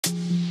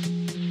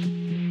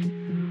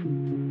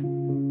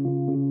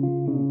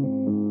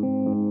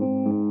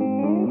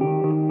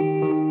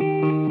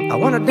I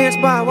wanna dance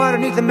by water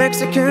beneath the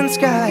Mexican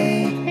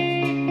sky,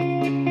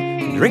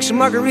 drink some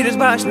margaritas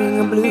by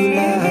swinging blue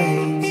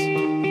lights,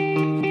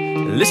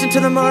 listen to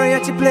the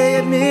mariachi play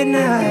at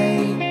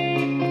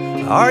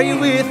midnight. Are you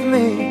with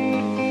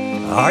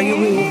me? Are you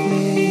with me?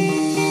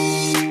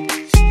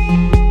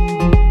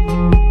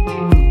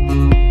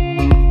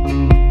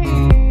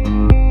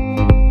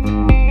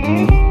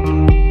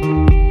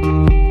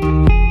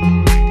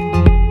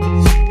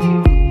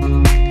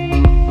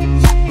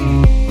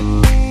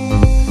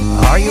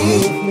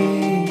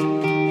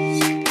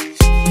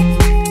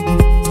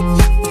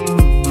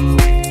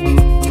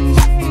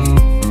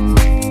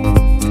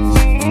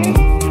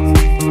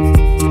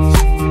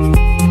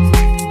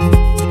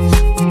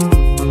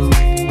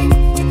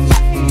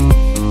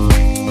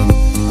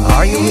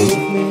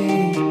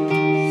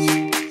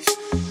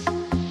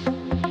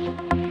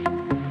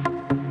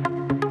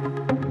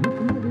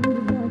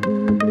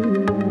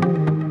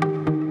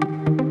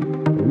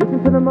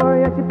 Listen to the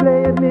mariachi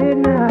play at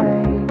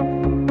midnight.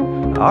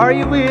 Are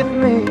you with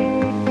me?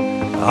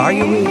 Are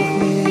you with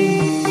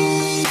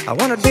me? I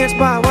wanna dance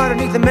by water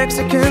beneath the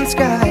Mexican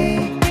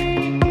sky,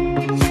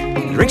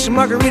 drink some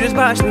margaritas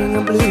by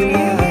swinging blue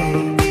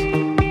lights,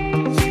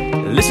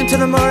 listen to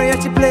the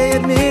mariachi play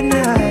at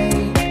midnight.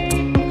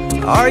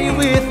 Are you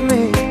with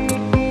me?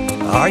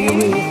 Are you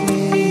with me?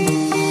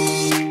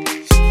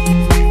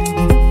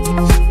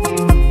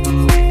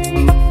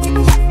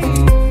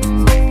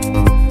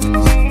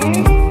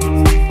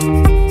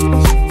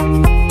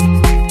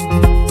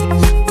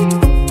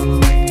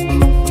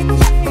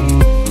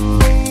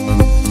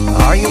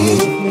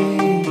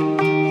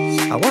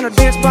 I wanna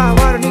dance by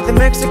water beneath the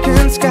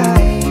Mexican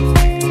sky,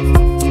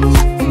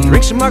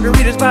 drink some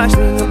margaritas by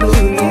swinging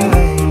blue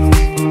lights,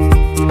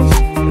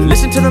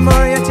 listen to the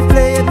mariachi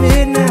play at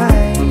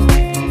midnight.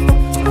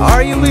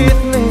 Are you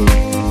with me?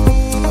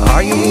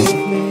 Are you with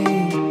me?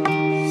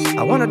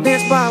 I wanna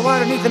dance by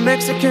water beneath the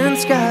Mexican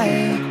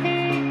sky,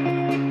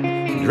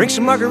 drink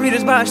some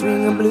margaritas by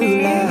swinging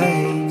blue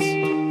lights,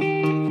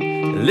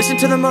 listen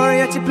to the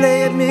mariachi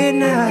play at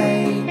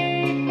midnight.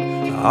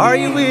 Are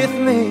you with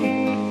me?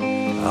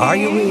 Are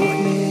you with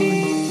me?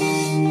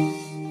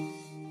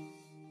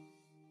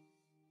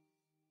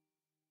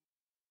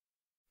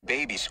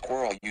 Baby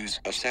squirrel, use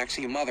a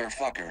sexy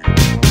motherfucker.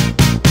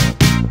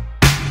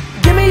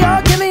 Give me your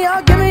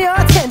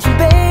attention,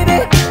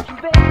 baby.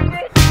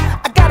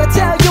 I gotta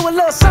tell you a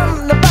little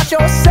something about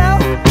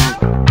yourself.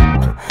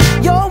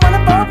 You're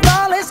wonderful,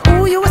 flawless,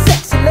 ooh, you a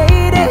sexy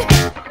lady.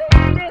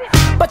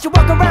 But you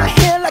walk around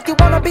here like you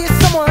wanna be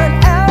someone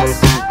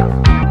else.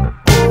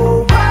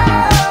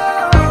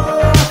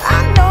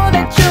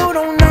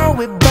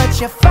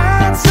 You're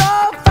fine,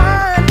 so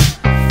fine,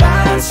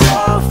 fine,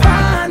 so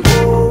fine.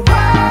 Ooh,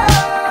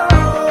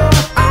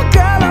 oh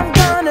girl, I'm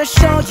gonna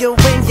show you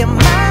when you're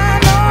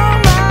mine, oh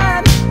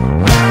mine,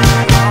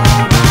 mine,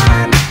 oh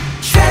mine.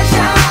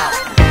 Treasure,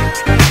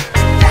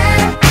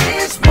 that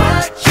is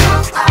what you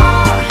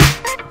are.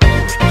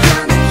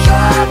 Honey,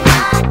 you're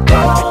my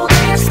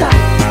golden star.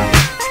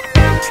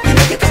 You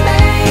know you can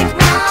make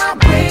my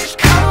wish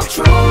come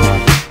true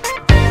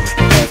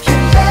if you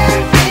let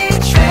me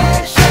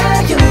treasure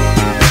you.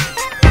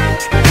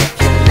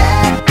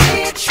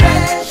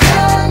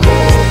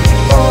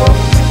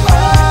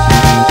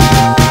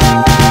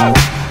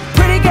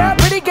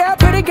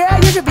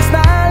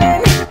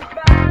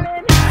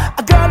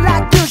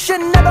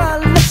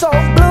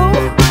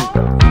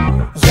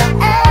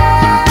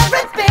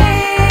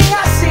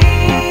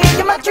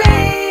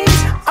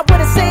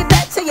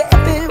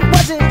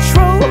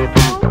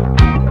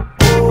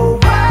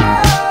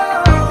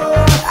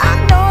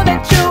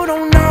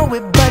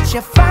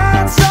 You're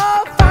fine, so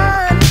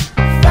fine,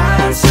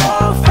 fine,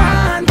 so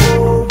fine.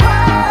 Ooh,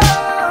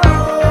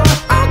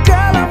 oh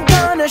girl, I'm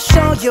gonna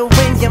show you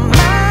when you're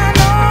mine,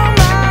 oh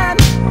mine,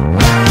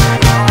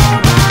 mine,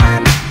 oh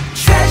mine.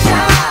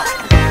 Treasure,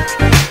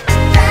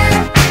 that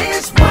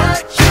is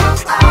what you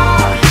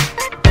are.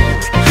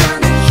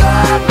 Honey,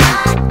 you're my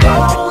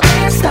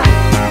golden star.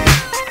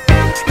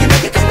 You know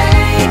you can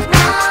make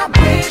my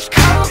wish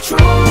come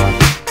true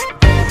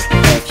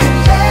if you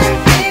let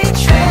me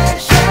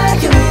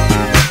treasure you.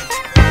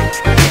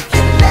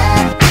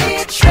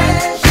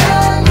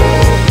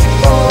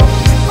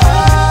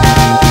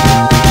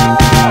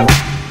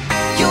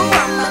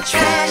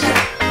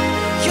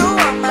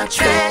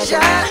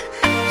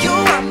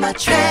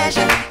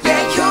 Treasure,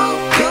 yeah, you are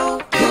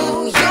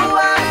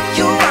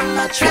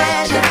my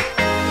treasure.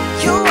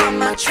 You are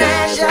my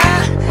treasure.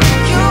 You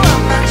are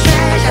my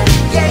treasure.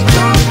 Yeah, you are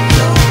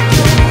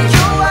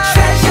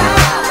treasure,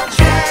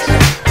 treasure.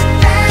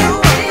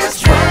 You are my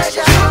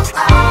treasure.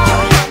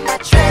 You are my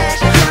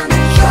treasure.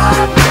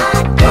 You're my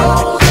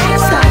golden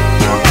star.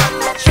 You are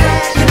my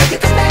treasure. You know you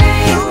can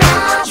make my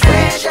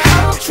treasure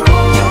come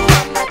true. You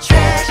are my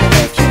treasure.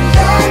 If you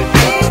let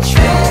me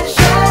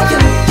treasure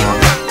you, you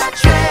are my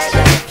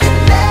treasure.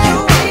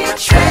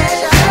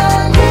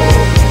 Treasure,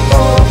 ooh,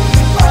 oh,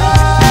 oh.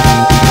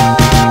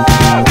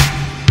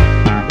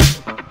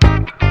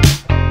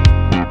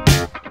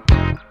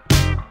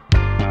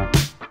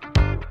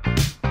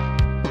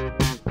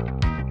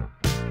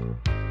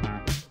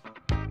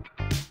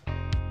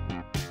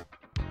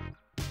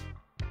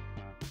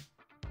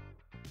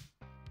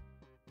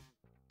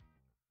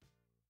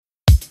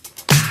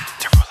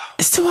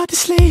 too hard to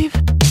sleep.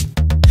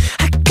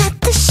 I got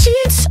the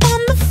sheets on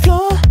the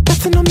floor,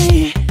 nothing on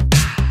me,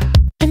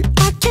 and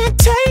I can't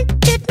take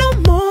it no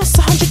more. It's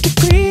 100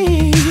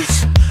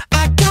 degrees.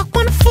 I got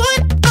 1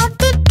 foot out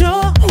the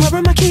door. Where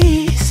are my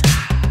keys?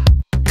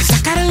 'Cause I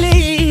gotta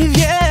leave,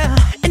 yeah.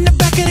 In the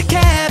back of the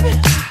cab,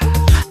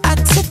 I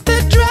took the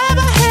drive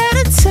ahead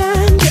of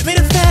time. Get me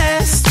the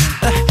fast.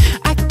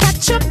 I got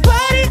your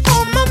body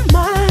on my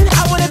mind.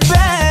 I want it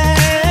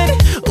bad.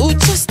 Ooh,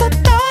 just the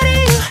thought of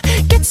you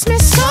gets me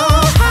so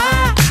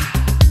high,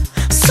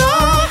 so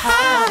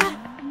high.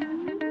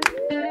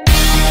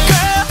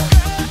 Girl,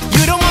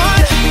 you the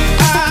one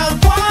I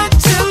want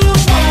to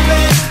move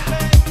it.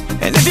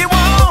 And if you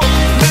want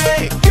me,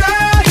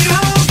 girl, you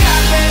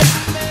got me.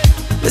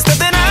 There's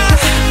nothing I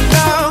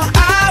know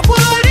I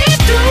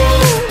wouldn't do,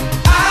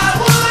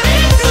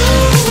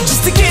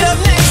 just to get up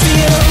next to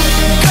you.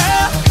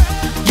 Girl,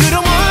 you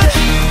the one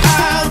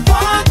I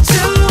want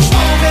to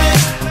move it.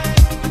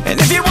 And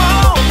if you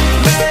want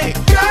me,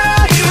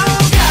 girl, you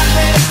got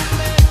me.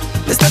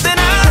 There's nothing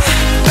I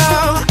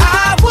know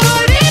I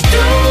wouldn't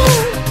do,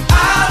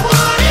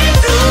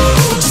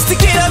 just to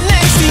get up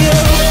next to you.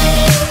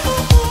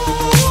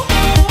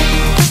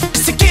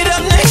 Just to get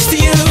up next to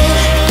you.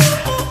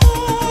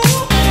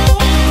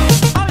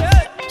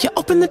 You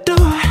open the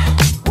door,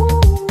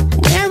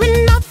 wearing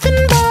nothing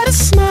but a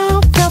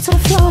smile, fell to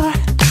the floor,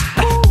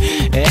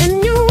 and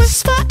you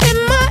whisper in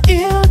my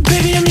ear,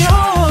 baby, I'm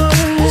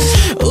yours.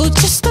 Ooh,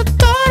 just the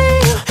thought of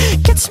you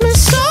gets me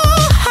so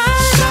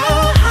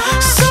high,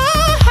 so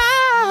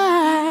high.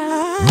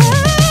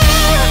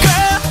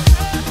 Girl,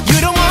 you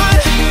the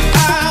one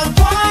I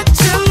want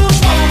to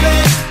move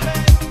it.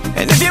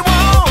 And if you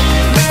want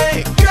me,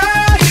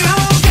 girl, you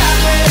got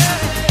me.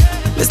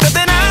 There's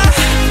nothing I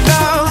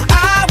know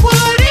I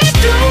wouldn't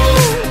do,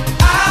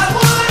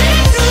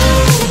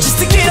 just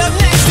to get up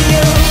next to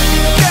you.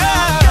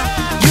 Girl,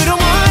 you the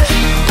one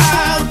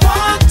I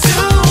want to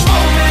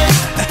move it.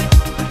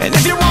 And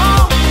if you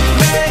want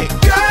me,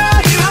 girl,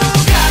 you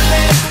got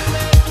me.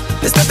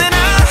 There's nothing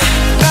I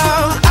know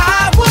I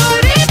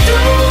wouldn't do,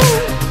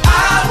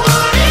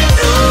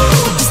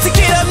 just to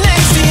get up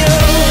next to you.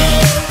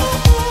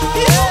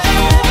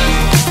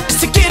 Just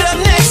to get up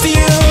next to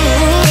you.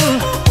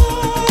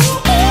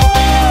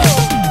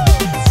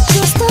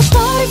 Just the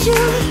thought of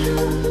you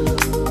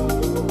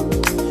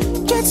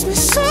gets me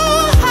so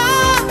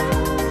high,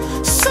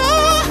 so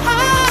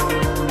high.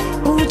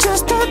 Ooh,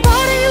 just the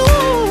thought of you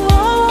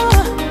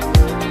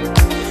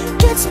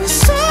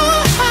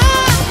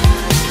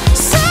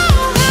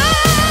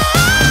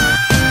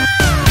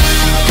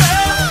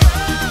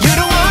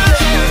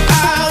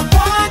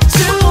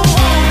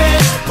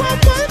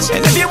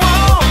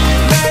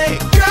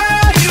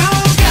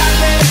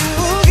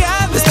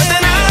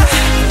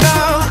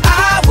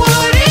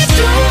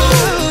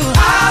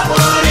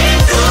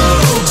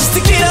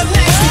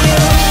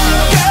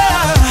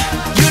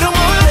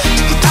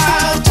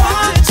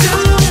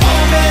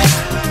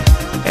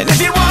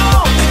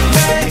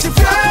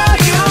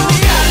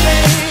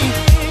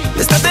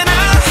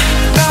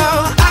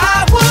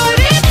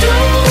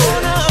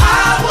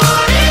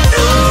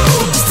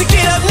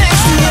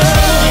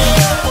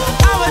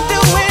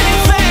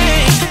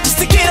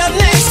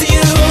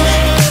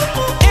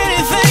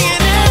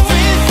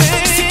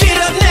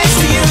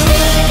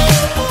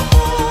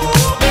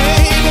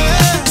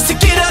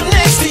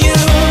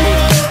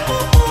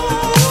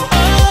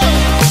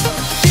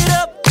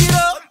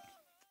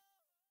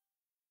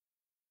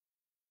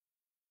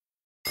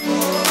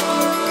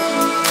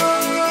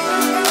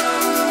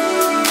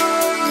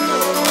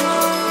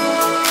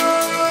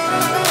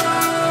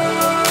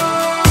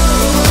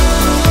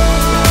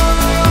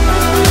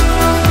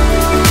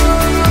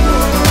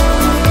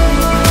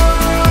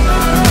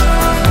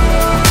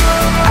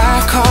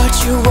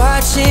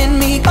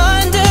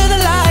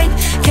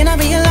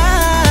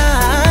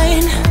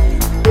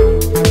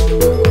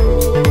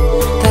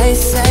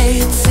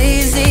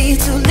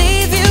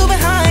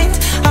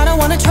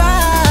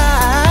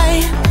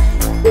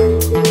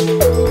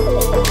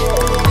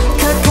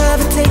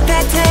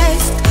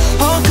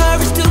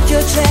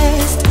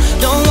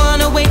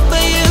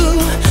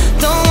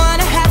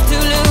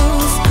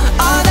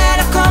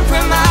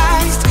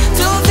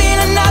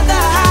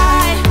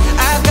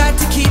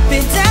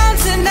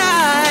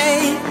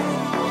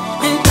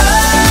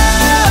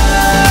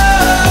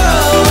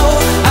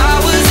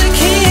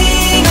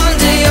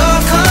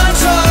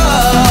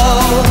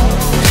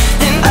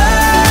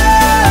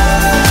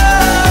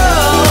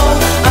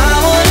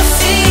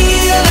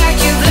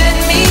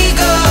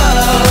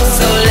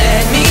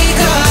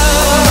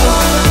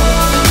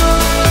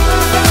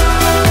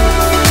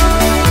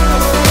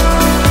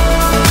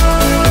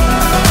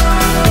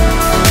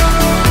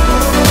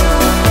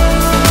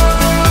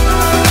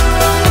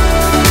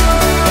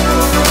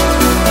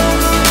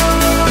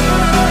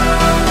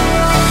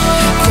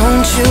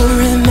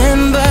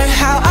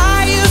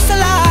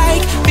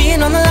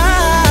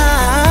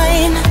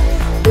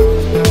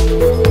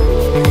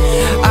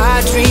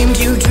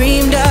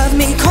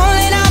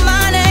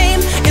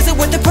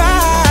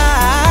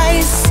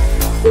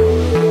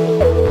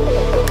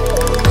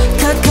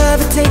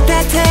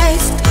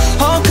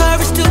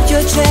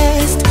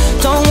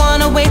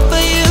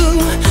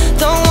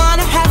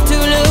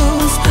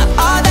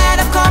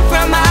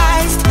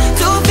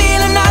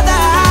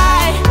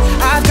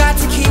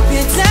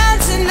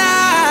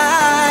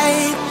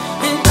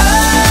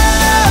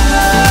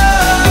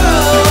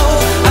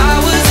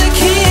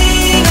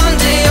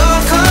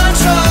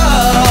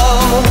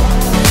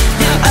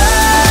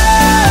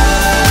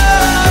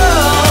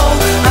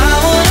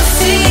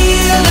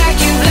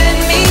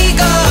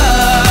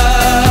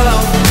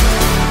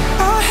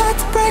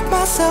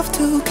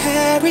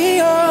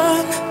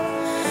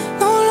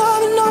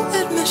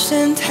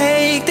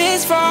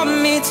this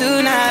from me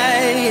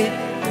tonight.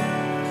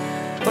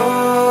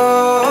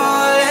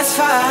 Oh, let's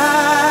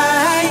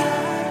fight.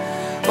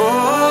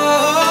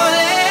 Oh,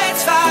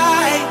 let's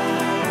fight.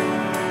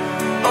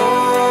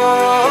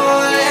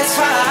 Oh, let's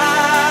fight.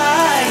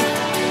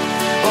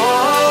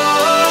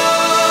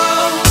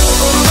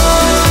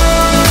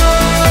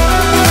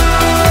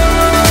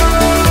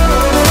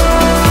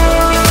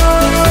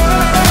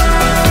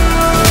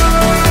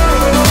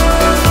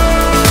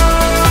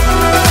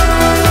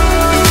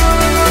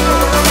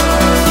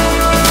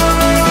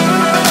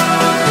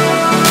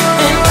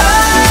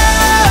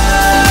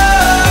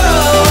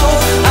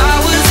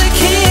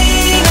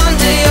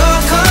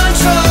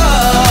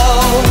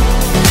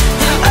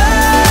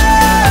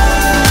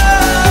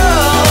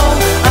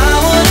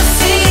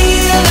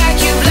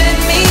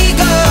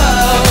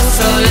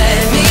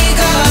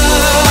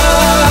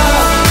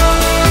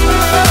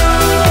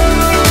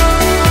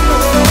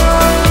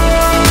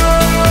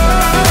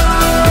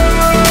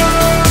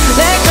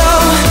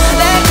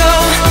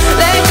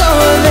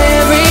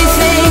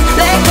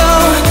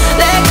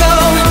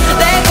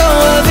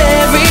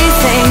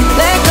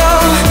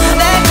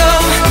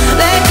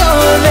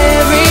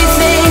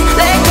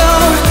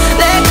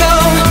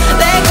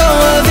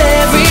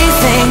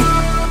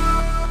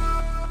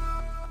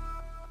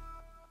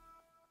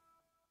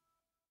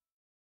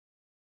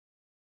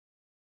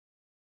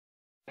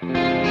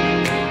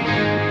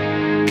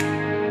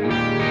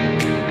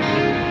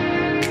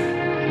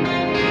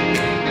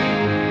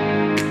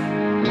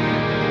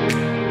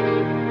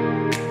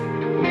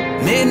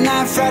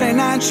 Midnight Friday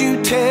night,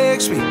 you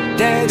text me,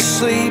 Dad's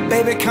asleep,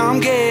 baby, come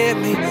get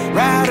me.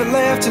 Right or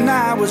left, and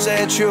I was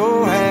at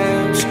your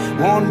house,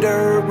 one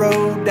dirt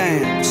road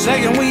down.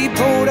 Second we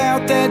pulled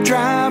out that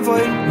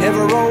driveway,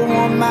 never rolled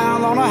 1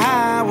 mile on a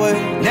highway.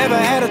 Never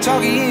had to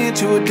talk you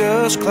into a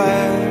dust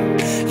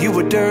cloud, you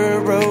were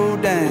dirt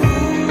road down.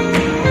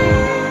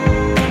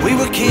 We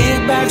were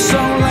kicked back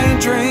so late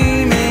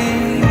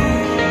dreaming,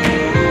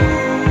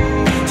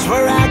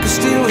 swear I could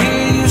still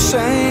hear you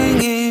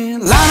singing.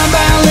 Line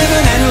about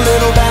living and a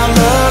little about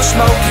love,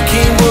 smoking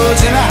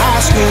Kingwoods in a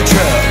high school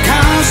truck.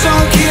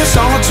 Constant kiss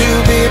on a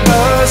 2-bit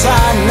buzz,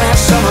 lighting that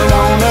summer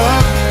on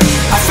up.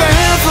 I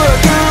fell for a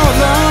girl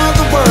who loved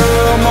the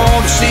world more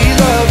than she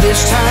loved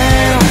this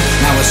town.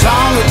 Now it's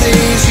all of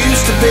these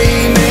used to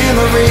be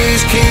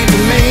memories,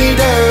 keeping me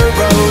dirt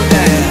road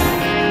down.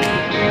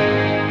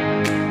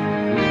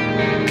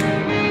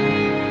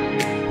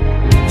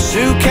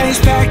 Suitcase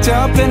packed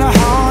up in a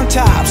hard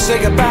top, say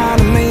goodbye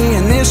to me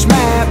in this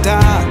map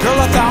dot. Girl,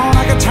 I thought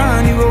I could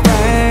turn you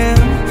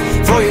around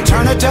before you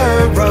turn a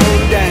dirt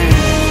road down.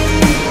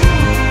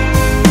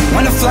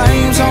 When the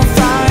flames on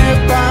fire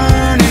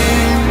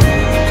burning,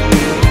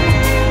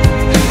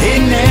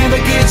 it never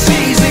gets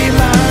easy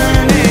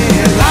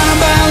learning. Line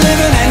about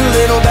living and a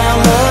little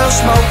about love,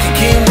 smoking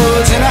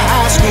Kingwoods in a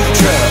high school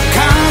truck.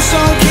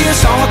 Constant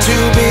kiss on a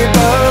 2-bit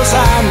buzz,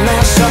 lighting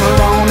that summer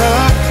on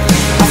up.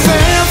 I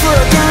fell for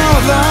a girl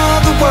who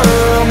loved the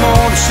world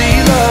more than she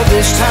loved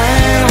this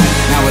town.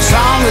 Now it's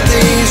all of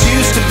these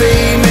used to be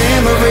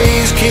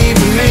memories,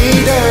 keeping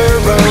me dirt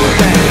road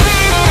down.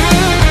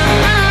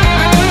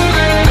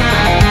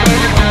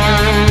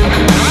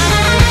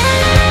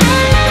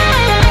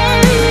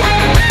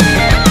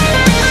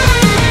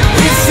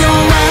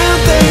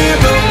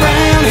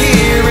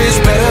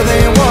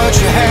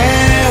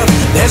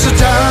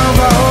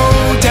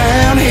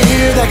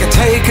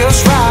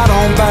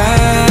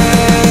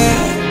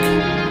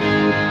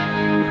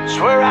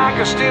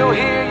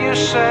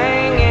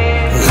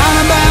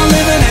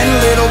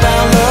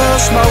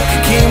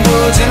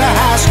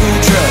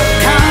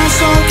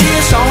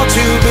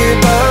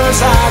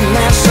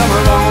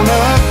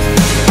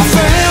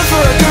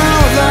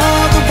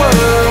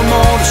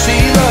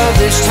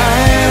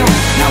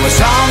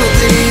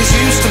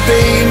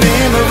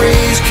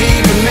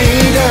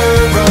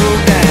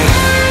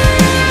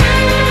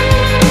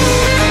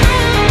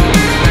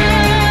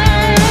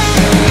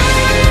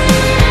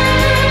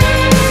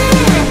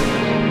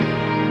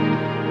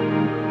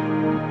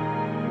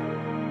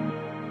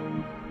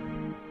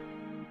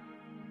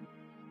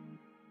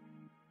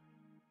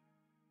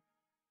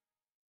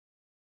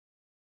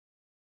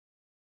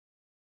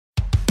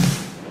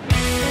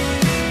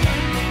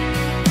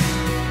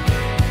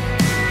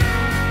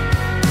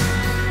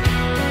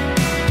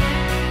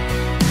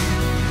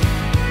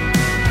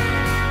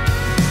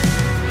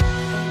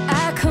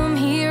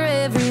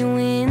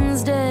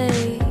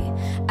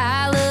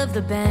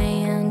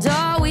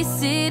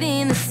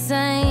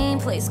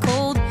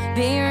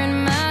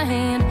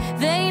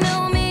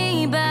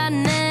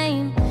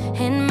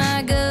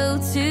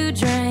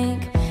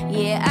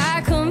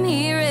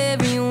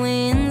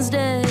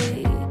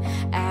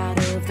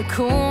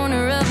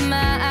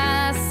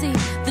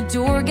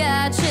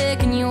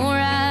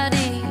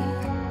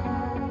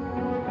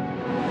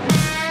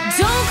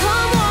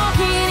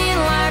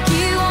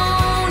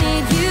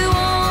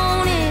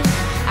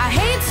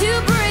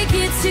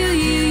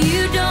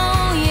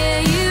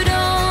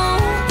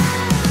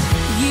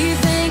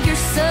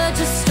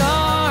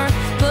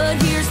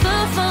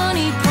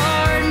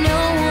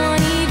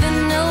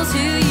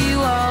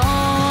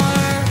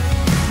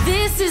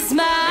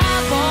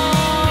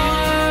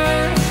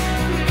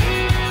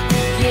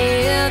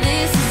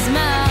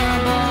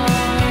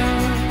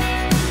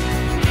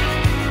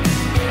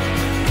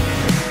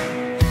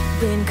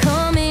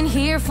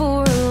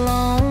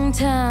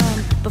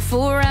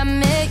 before I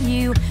met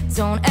you.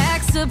 Don't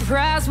act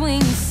surprised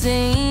when you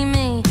see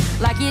me,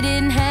 like you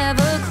didn't have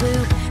a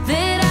clue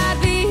that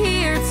I'd be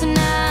here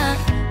tonight,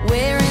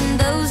 wearing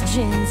those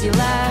jeans you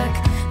like.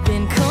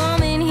 Been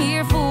coming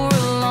here for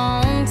a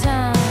long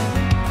time.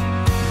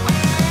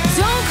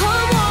 Don't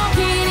come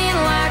walking in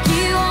like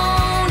you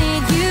own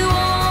it, you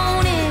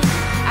own it.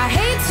 I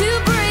hate to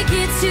break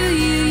it to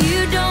you, you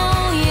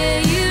don't, yeah,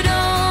 you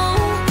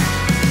don't.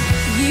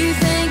 You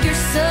think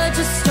you're such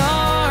a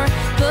star,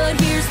 but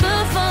here's the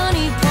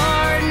funny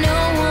part, no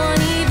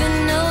one even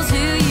knows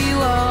who you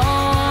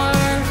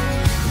are.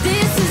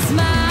 This is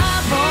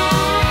my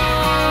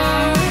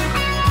bar.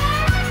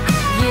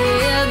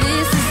 Yeah,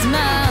 this is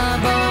my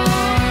bar.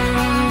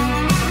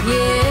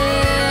 Yeah.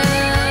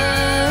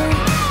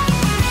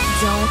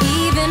 Don't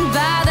even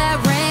buy that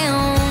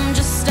round,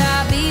 just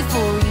stop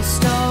before you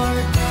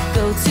start.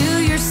 Go to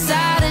your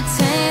side of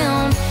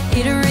town,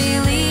 it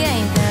really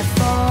ain't that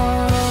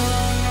far.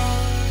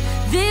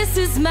 This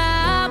is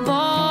my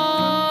bar.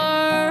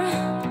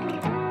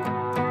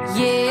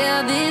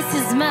 Yeah, this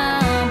is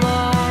my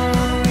bar.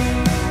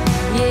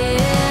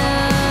 Yeah.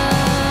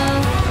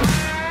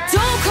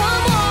 Don't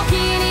come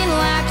walking in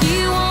like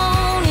you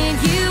own it,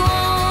 you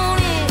own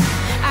it.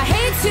 I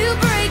hate to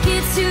break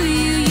it to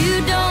you, you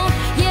don't,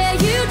 yeah,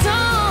 you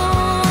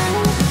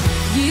don't.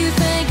 You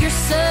think you're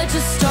such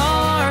a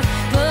star,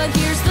 but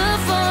here's the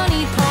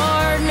funny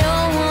part, no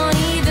one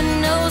even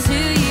knows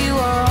who you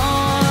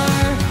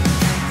are.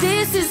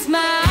 This is my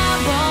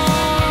bar.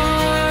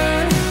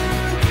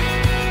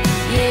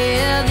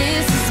 Yeah,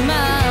 this is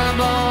my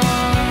bar.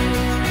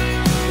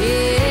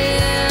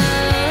 Yeah,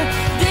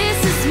 this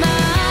is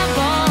my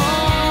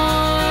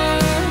bar.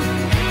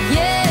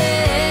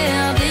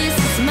 Yeah, this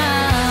is my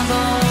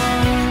bar.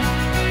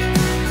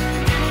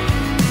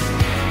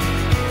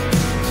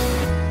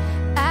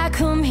 I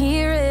come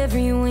here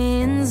every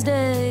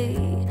Wednesday.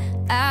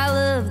 I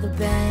love the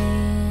band.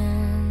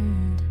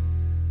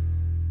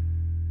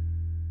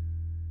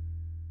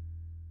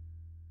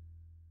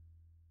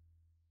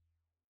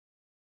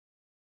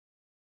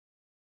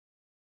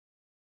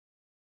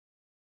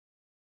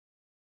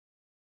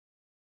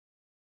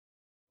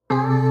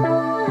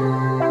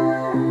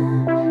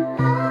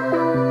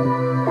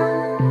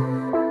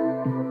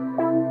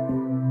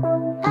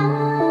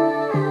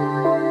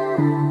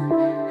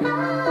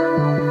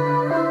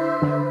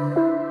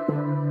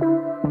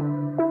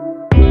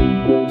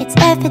 It's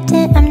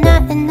evident I'm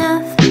not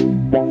enough.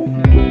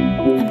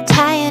 I'm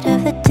tired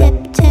of the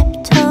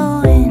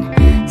tiptoeing,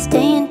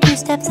 staying 2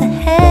 steps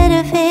ahead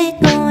of it,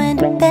 going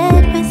to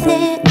bed with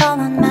it all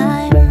on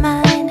my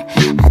mind.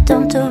 I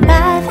don't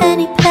derive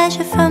any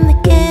pleasure from the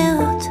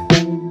guilt.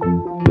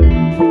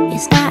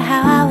 It's not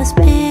how I was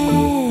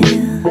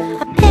built.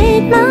 I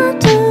paid my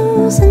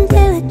dues and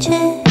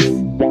diligence,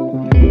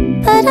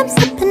 but I'm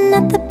slipping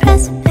at the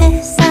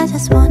precipice. I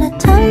just wanna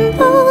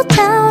tumble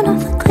down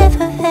off the cliff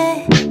of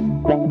it,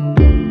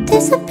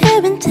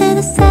 disappear into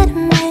the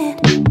sediment,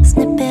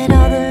 snippet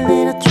all the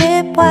little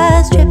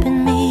tripwires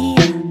tripping me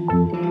up,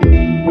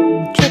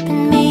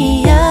 tripping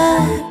me up.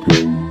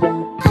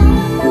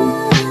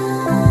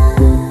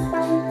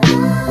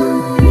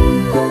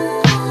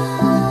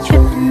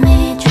 Tripping me,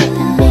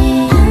 tripping me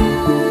up.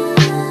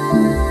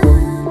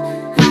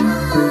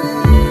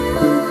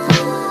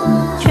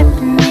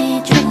 Tripping me,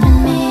 tripping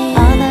me.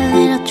 All the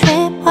little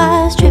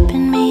tripwires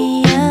tripping me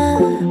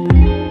up.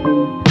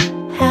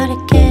 How'd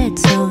it get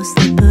so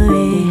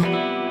slippery?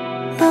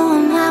 Who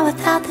am I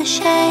without the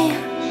shame?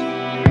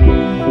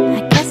 I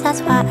guess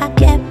that's why I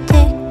kept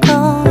it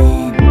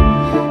going.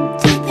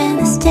 Deep in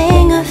the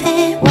sting of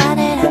it, why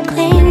did I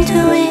cling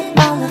to it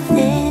all of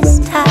this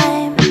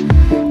time?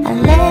 I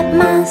let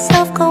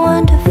myself go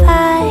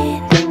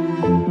undefined.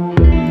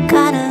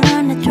 Gotta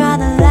learn to draw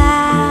the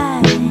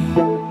line.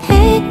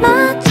 Paid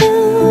my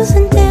dues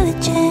and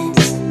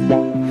diligence,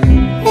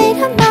 made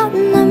a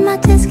mountain of my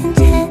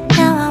discontent.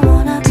 Now I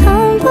wanna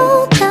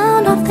tumble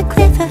down off the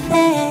cliff of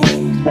it,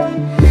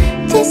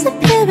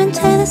 disappear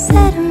into the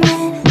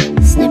sediment,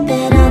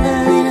 snippet all the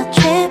little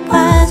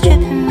tripwires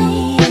tripping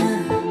me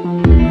up,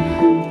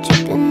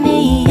 tripping me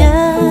up.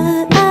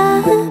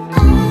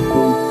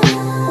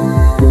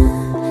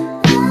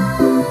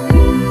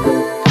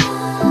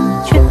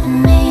 Tripping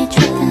me,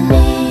 tripping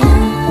me up.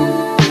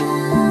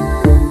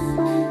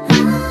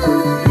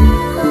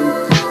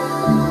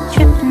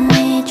 Tripping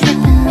me,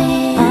 tripping me.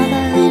 All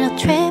the little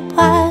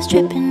tripwires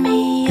tripping me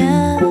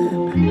up.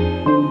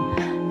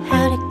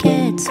 How'd it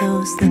get so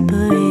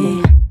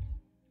slippery?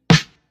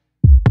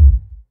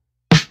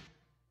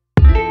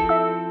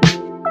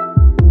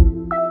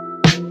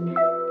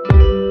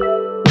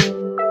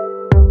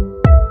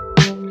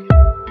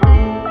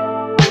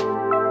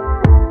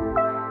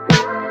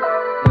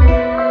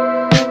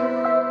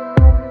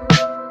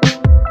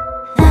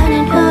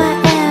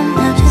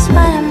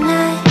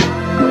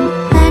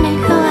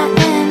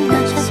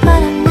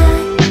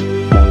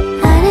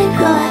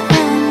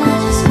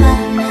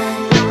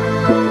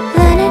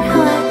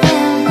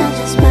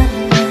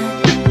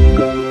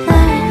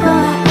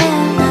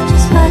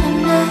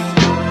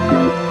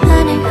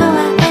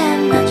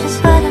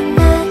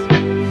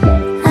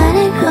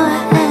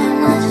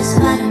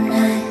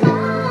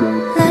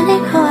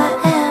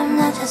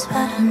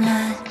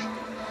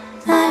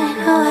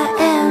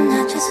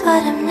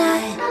 what I'm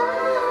not.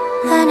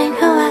 Learning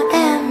who I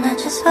am, not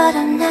just what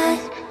I'm not.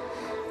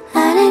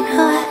 Learning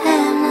who I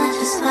am, not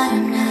just what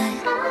I'm not.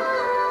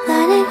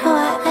 Learning who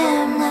I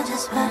am, not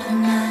just what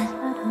I'm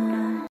not.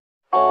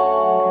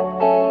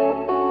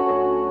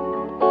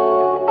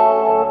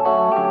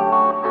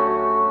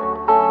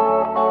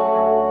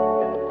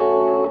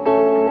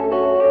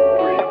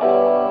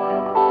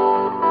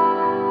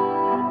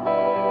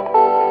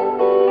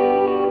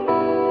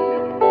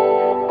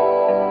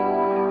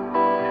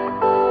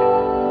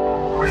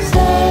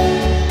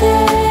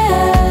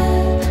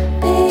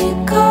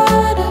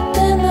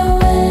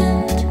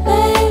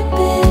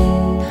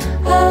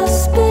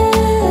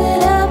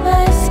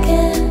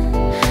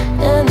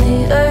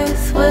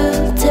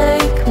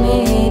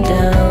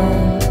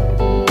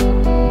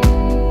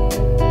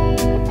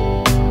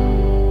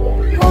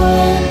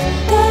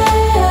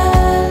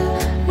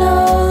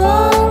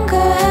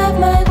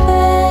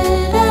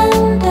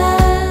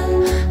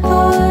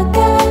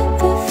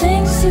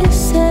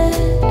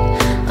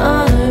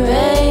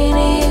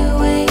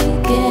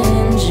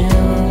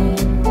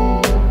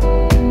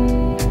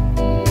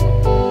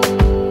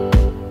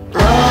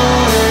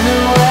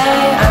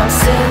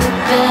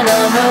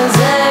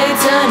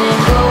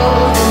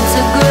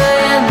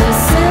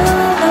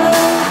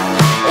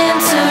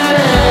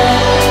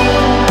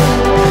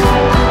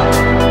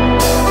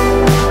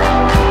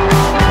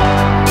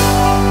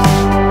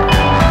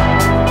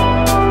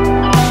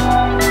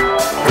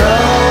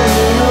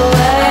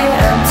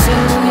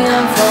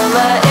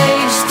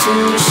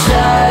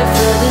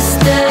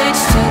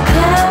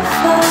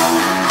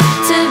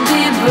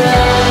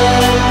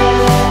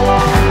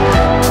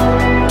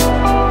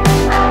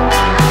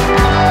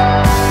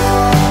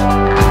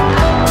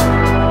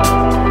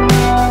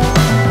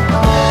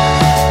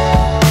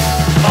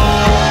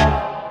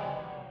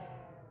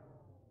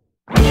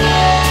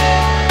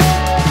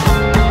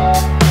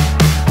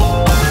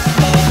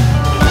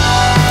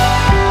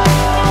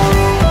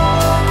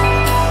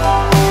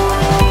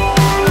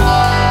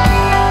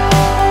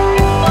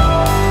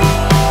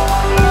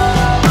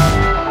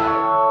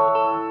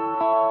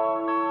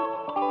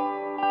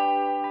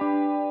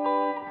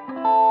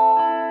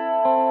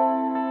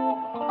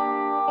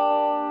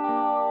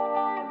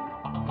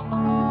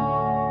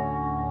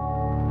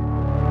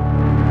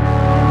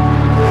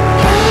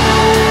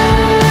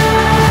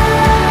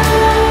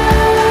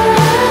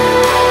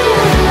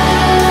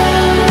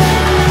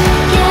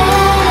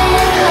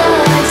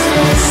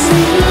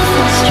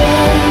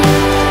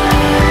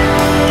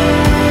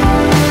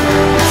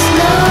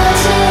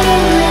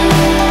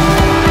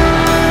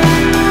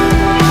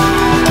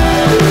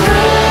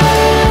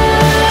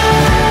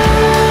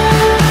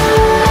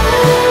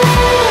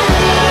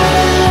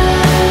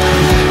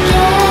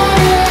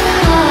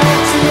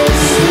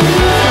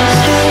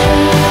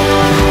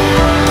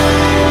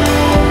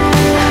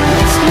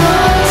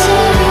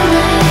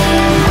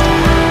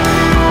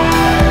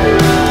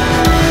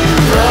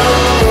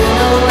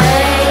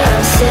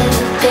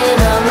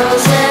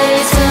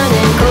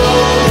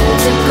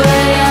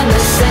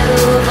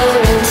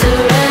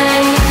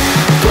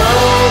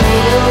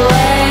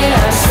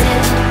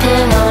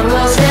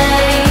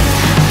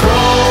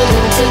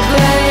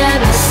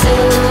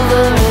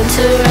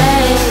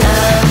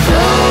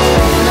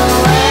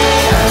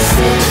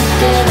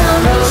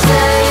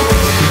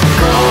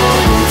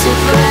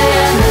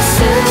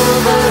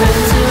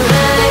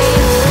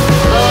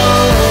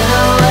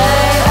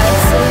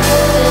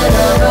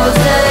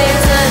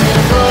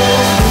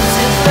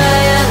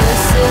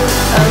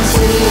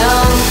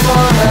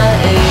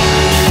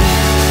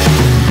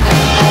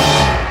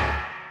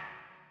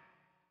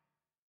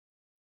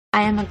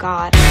 I am a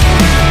god.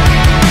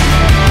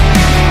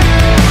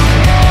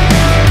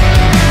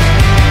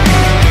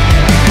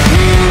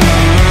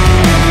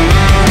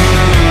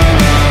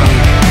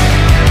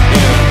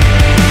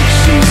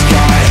 She's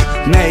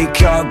got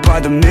makeup by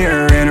the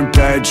mirror in her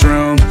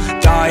bedroom,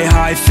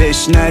 thigh-high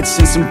fishnets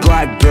and some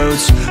black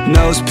boots,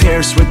 nose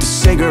pierced with the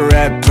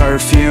cigarette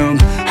perfume.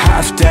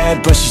 Half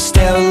dead, but she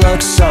still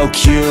looks so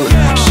cute.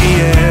 She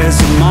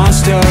is a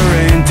monster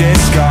in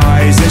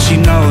disguise, and she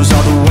knows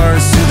all the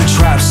words to the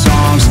trap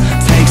songs.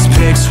 Takes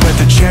pics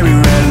with a cherry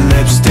red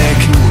lipstick,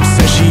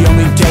 says she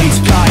only dates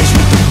guys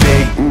with the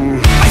big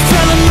I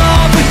fell in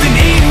love with an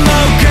emo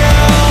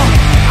girl.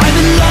 I'm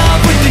in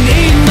love with an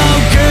emo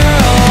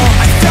girl.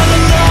 I fell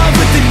in love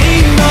with an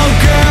emo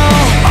girl.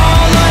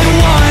 All I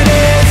want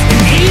is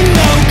an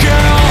emo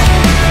girl.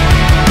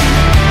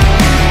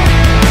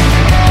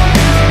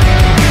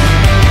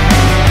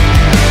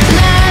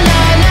 La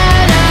la la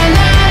la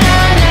la la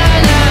la.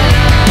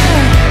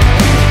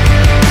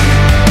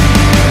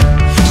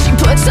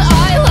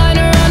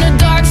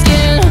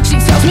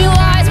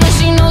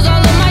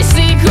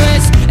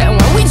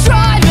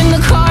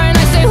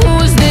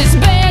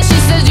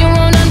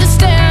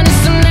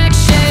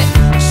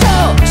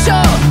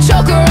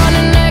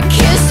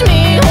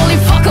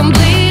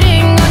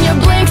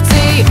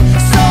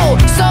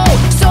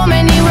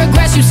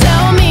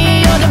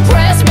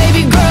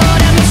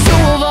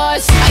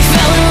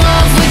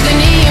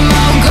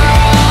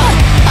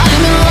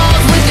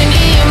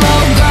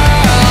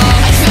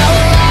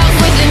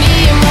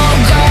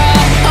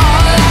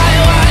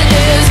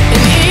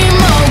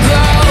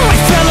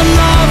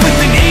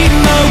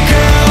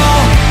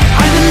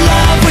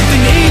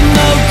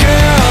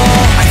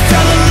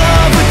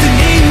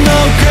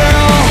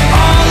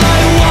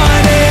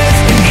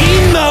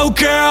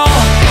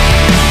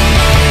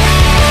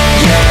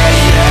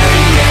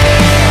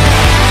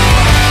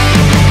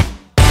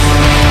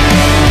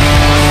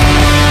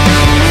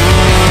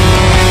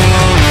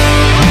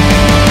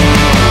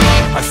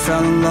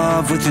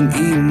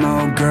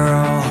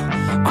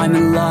 I'm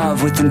in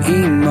love with an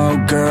emo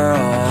girl.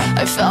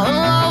 I fell in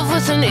love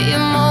with an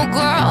emo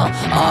girl.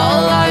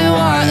 All I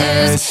want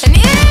is an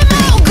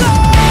emo girl.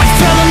 I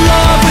fell in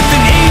love with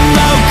an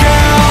emo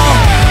girl.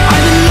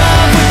 I'm in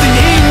love with an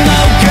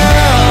emo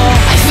girl.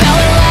 I fell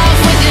in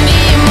love with an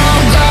emo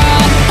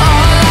girl.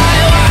 All I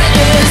want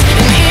is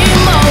an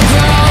emo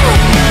girl.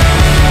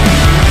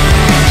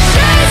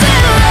 She's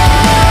in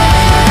love,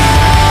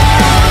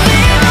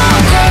 emo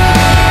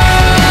girl.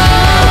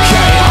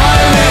 Okay,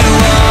 I'm in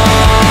love.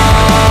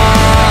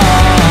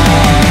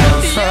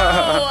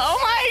 Oh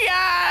my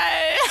god.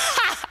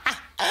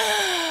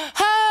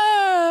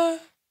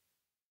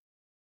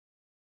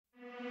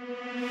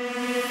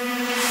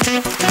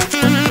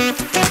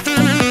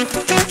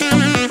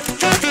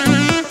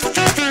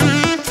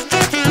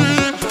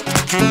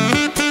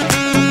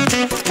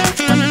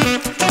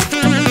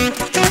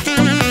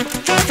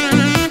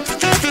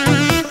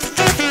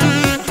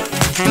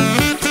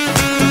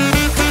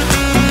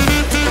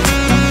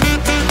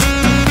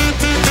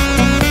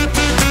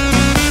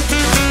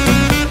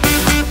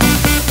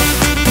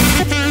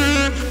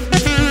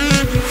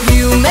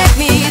 You make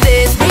me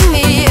this, bring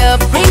me up,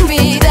 bring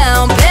me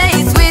down. Play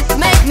it sweet,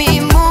 make me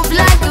move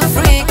like a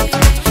freak.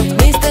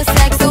 Mr.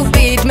 Saxo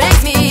beat,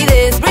 makes me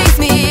this, brings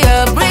me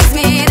up, brings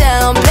me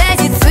down. Play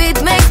it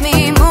sweet, makes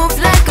me move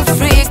like a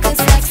freak.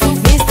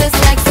 Mr.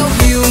 Saxo,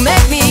 you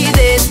make me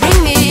this,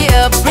 bring me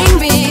up, bring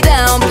me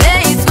down.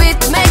 Play it sweet,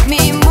 make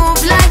me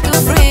move like a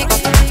freak.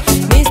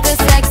 Mr.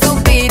 Saxo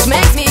beat,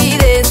 makes me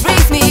this,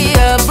 brings me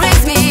up,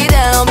 brings me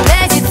down.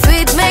 Play it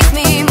sweet, makes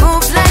me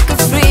move like a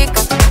freak.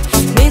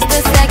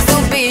 Mr. Saxo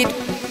beat.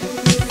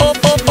 Oh,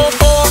 oh, oh,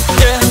 oh,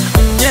 yeah,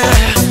 yeah,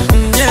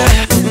 yeah,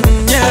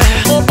 yeah.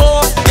 Oh,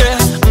 oh, yeah,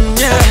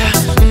 yeah,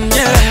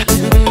 yeah,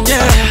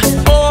 yeah.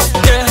 Oh,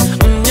 yeah,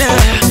 yeah,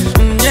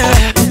 yeah,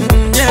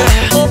 yeah.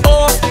 Oh,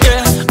 oh,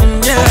 yeah,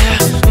 yeah,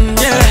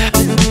 yeah,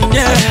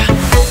 yeah.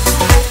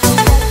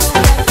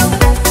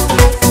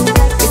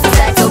 Mr.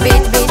 Saxo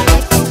beat, beat,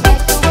 beat.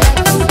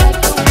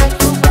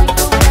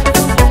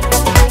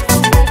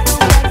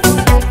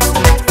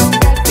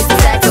 Mr.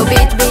 Saxo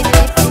beat, beat,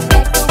 beat.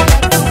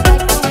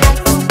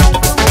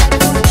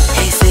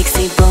 Hey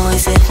sexy boy,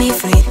 set me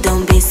free.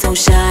 Don't be so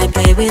shy,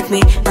 play with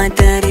me. My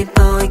dirty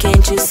boy,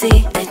 can't you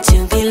see that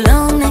you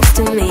belong next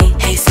to me?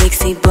 Hey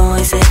sexy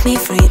boy, set me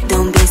free.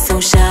 Don't be so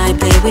shy,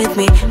 play with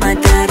me. My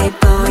dirty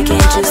boy,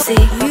 can't you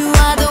see? You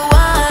are the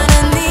one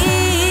I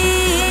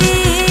need.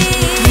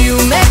 You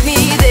make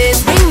me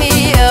this, bring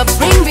me up,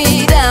 bring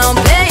me down.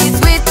 Play it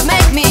sweet,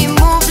 make me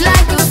move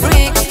like a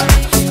freak.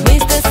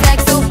 Mr.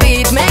 Saxo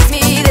beat, makes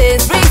me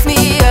this, brings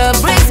me up,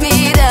 brings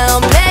me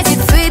down. Play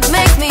it sweet,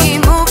 makes me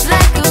move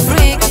like a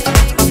freak.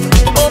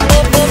 Oh,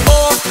 oh, oh,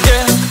 oh,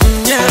 yeah,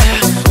 yeah,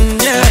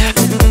 yeah,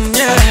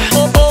 yeah.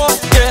 Oh, oh,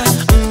 yeah,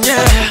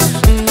 yeah,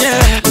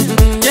 yeah,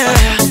 yeah.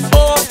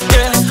 Oh,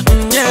 yeah,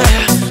 yeah,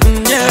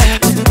 yeah,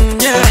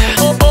 yeah.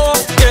 Oh, oh,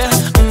 yeah,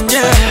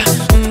 yeah,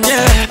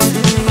 yeah,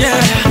 yeah,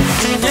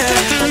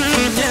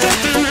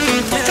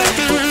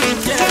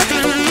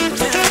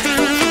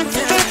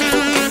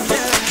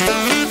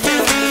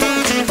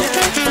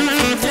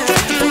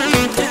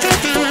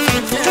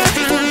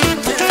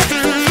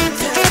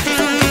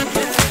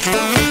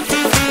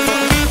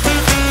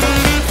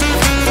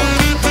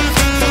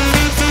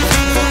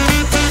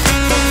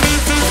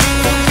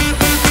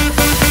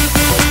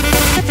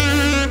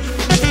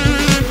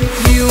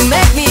 You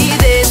make me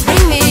this,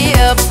 bring me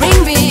up,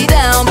 bring me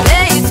down.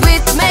 Play it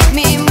sweet, make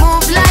me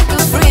move like a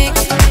freak.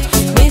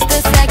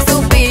 Mr.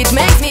 Saxo beat,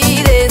 makes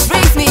me this,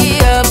 brings me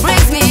up,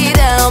 brings me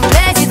down.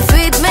 Play it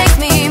sweet, makes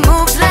me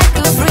move like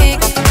a freak.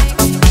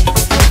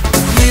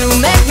 You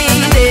make me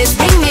this,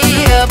 bring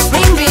me up,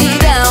 bring me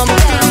down.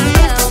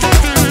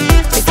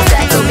 Mr.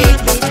 Saxo beat,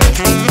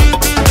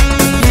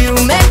 you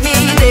make me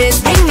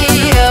this, bring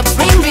me up,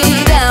 bring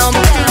me down.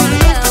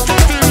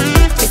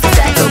 Mr.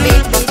 Saxo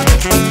beat.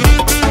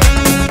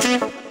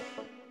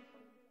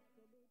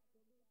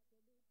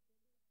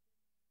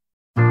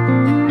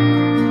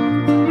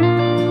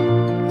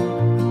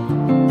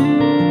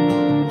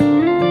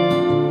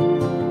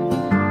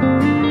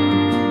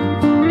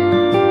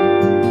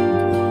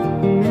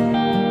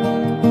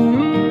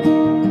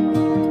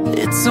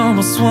 It's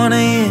almost 1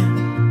 a.m.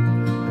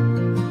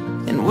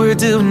 and we're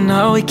doing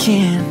all we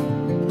can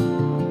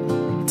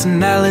to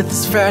not let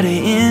this Friday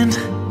end.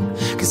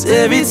 Cause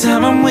every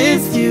time I'm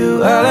with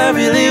you, all I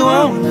really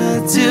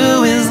wanna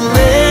do is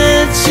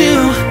let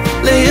you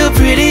lay your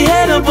pretty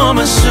head up on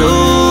my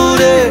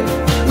shoulder,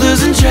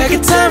 losing track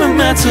of time in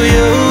my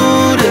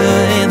Toyota,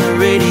 and the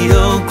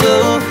radio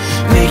glow,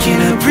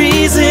 making up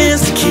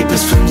reasons to keep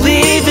us from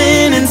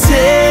leaving. And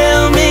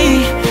tell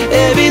me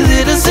every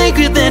little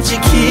secret that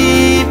you're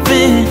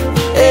keeping,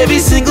 every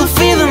single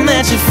feeling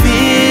that you're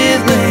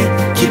feeling.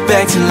 Keep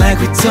acting like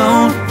we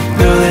don't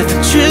know that the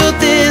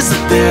truth is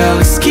that they're all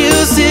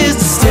excuses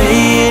to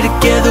stay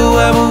together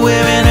while we're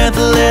wearing out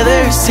the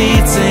leather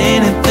seats.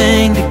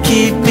 Anything to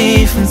keep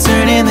me from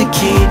turning the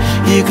key.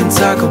 You can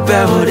talk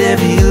about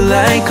whatever you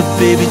like, but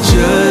baby,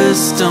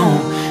 just don't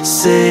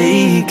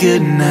say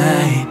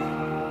goodnight.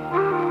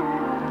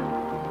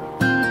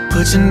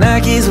 Put your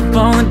Nikes up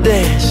on the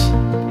dash.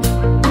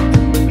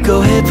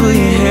 Go ahead, put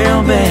your hair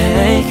on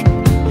back.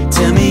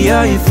 Tell me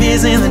all your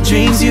fears and the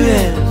dreams you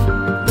have.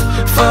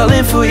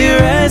 Falling for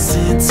your eyes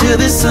until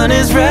the sun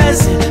is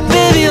rising.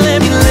 Baby, let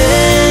me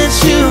let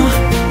you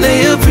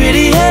lay your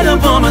pretty head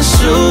up on my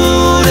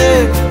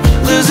shoulder.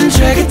 Losing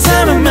track of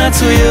time in my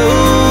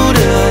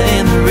Toyota,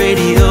 and the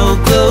radio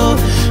glow,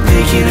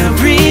 making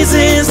up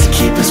reasons to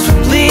keep us from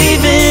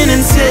leaving.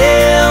 And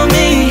tell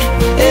me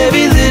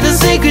every little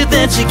secret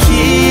that you're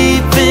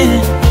keeping,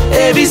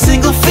 every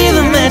single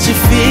feeling that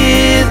you're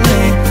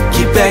feeling.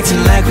 Keep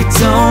acting like we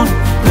don't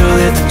know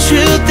that the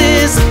truth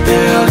is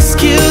there are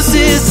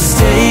excuses to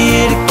stay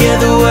here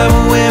together while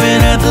we're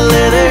wearing out the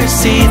leather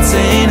seats.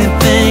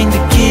 Anything to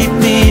keep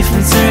me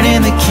from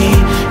turning the key.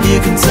 You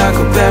can talk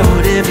about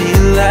whatever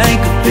you like,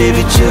 but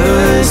baby,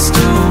 just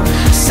don't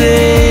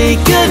say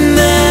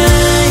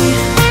goodnight.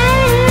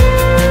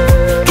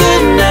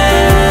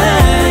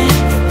 Goodnight.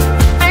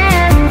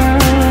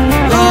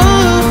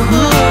 Ooh,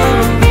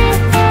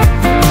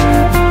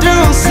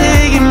 don't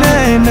say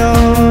goodnight, no.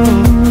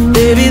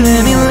 Baby,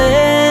 let me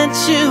let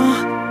you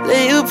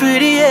lay your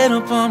pretty head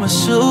up on my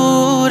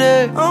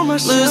shoulder.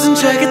 Losing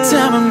track of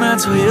time in my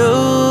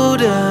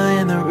Toyota,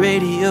 and the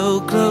radio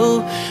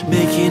glow,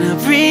 making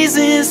up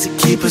reasons to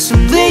keep us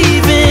from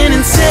leaving.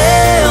 And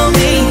tell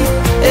me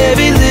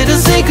every little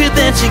secret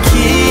that you're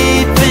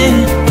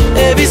keeping,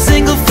 every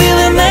single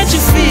feeling that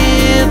you're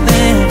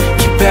feeling.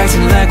 Keep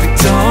acting like we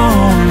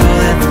don't know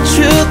that the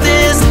truth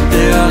is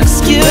there are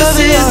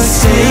excuses to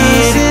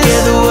stay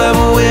together while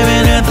we're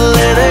wearing out the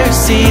leather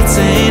seats.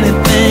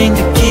 Anything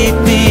to keep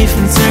me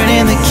from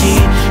turning the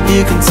key.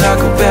 You can talk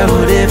about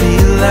whatever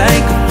you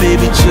like, but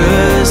baby,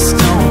 just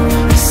don't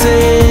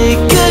say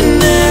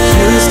goodnight.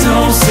 Just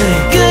don't say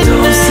goodnight.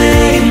 Don't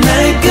say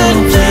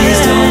goodnight.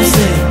 Please don't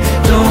say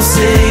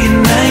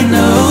goodnight,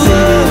 no.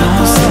 Baby,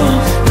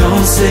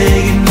 don't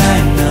say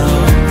goodnight, no.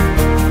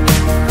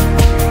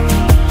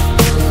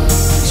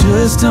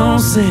 Just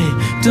don't say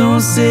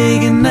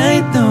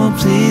goodnight, no.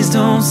 Please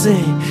don't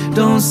say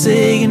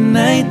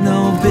goodnight,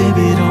 no.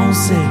 Baby,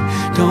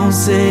 don't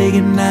say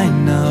goodnight,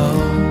 no.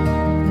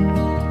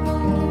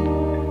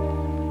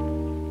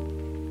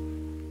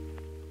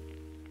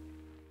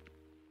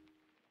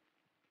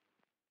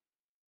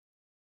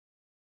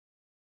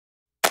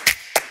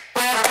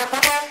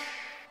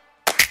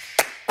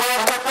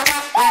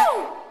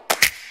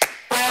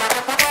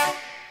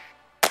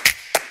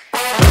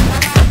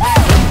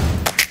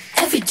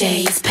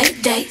 Days,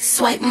 payday,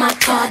 swipe my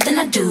card, then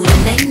I do the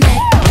nay-nay.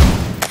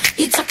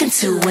 You talking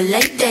to a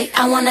late date,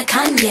 I want a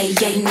Kanye,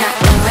 yeah, not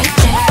a Ray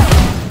J.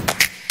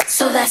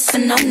 So that's a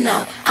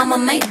no-no, I'ma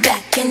make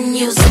back and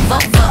use a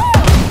Volvo.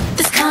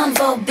 This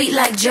convo beat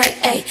like Dre,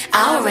 ayy,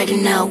 I already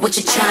know what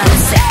you're trying to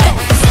say.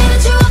 Say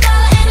that you a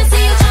baller and I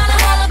see you trying to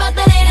holler about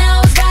that 8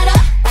 hours right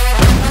up.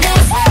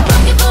 Next,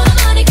 looking for the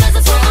money cause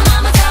that's what my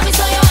mama taught me,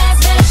 so your ass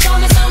better show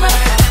me some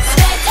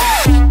respect.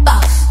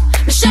 Boss,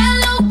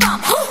 Michelle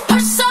Obama,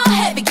 purse so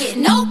heavy, get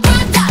no $1.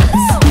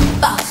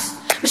 Boss,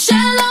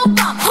 Michelle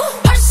Obama,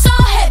 purse so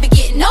heavy,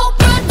 get no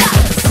 $1.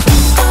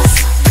 Boss,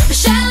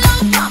 Michelle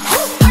Obama,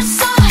 purse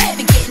so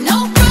heavy, get no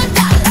 $1.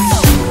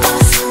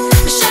 Boss,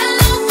 Michelle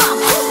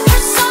Obama,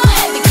 purse so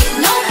heavy, get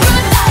no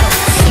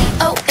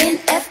 $1.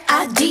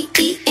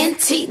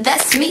 CONFIDENT,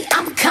 that's me,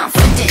 I'm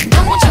confident.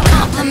 Don't want your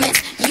compliments,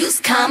 use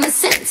common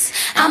sense.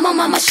 I'm on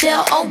my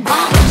Michelle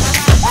Obama.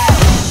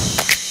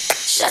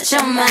 Shut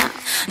your mouth,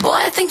 boy,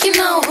 I think you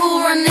know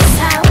who run this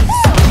house.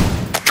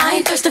 I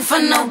ain't thirsting for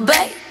no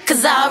bait,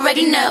 cause I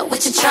already know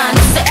what you're trying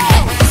to say.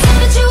 Hey, say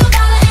that you a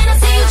baller and I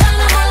see you trying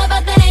to holler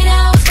about that 8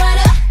 hours right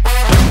up.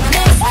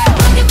 Next,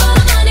 looking for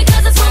the money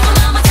cause that's what my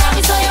mama taught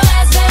me, so your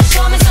ass better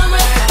show me some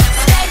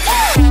respect.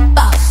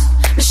 Boss,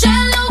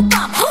 Michelle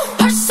Obama,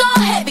 purse so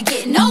heavy,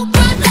 get no $1.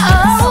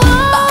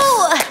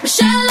 Boss,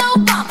 Michelle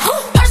Obama,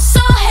 purse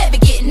so heavy,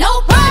 get no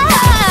 $1.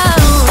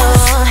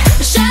 Boss,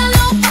 Michelle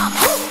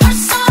Obama,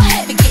 purse so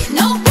heavy, get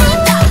no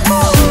 $1.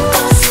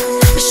 Boss,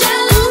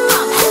 Michelle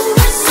Obama,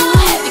 purse so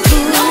heavy,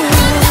 get no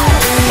 $1.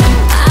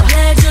 I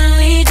pledge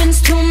allegiance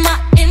to my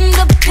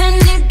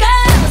independent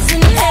girls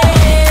in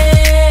here.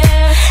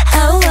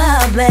 Oh,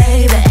 wow,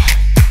 baby.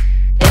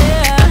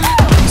 Yeah.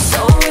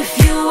 So if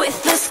you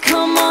with us,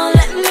 come on,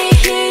 let me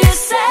hear you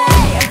say,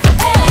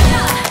 yeah,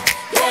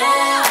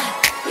 yeah,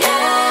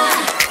 yeah,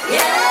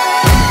 yeah.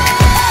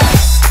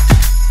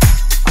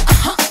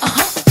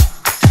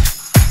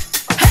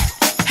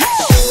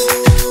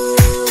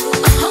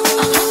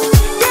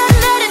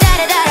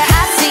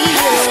 I see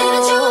you. Say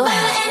that you a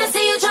baller and I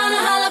see you trying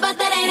to holler about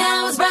that 8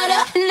 hours right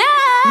up. No.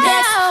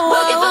 Next,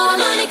 working for the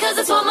money cause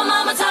that's what my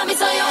mama taught me,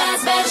 so your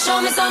ass better show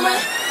me some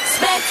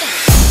respect.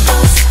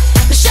 Boss,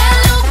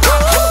 Michelle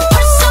Obama,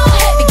 purse so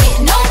heavy,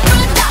 get no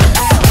 $1.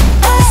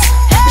 Boss,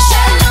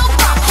 Michelle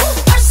Obama,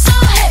 purse so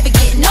heavy,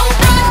 get no $1.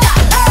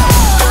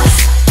 Boss,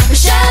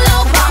 Michelle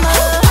Obama,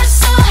 purse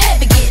so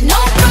heavy, get no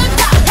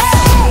 $1.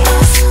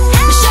 Boss,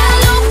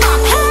 Michelle Obama,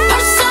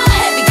 purse so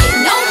heavy, get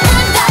no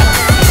 $1.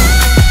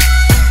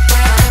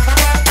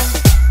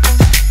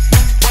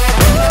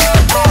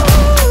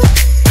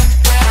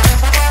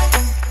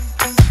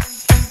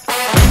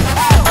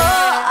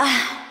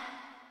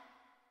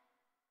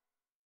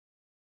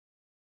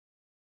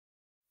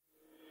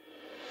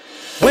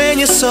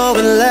 you're so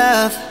in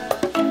love,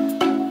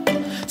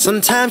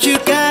 sometimes you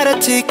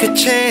gotta take a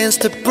chance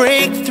to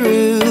break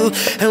through.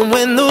 And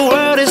when the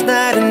world is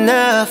not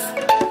enough,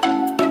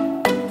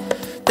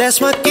 that's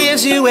what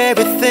gives you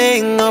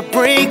everything or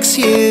breaks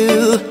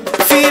you.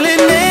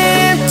 Feeling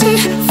empty,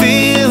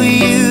 feel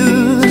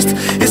used.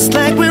 It's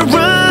like we're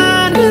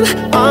running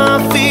on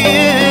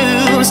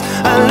fumes,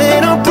 a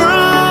little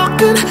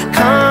broken,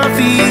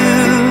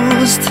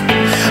 confused.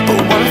 But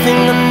one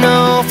thing I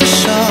know for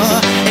sure,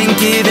 ain't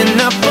giving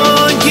up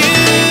on you,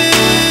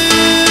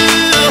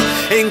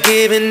 ain't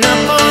giving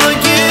up on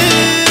you,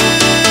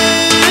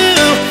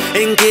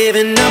 ain't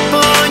giving up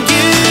on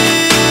you,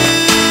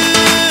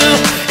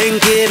 ain't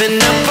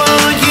giving up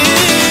on you,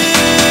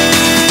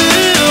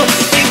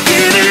 ain't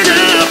giving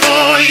up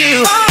on you,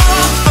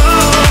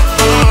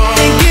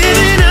 ain't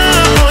giving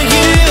up on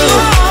you,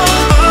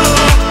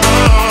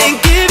 ain't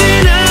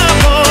giving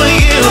up on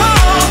you,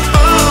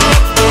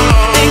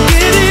 ain't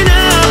giving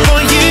up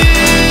on you,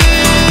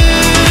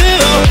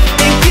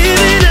 ain't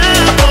giving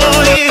up on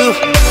you.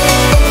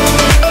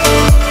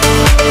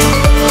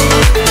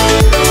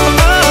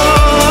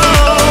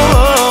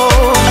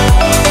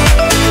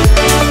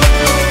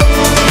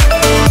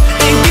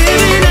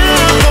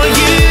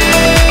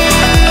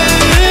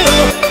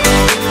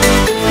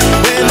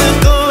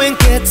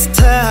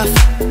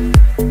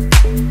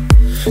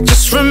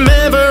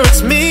 Remember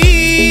it's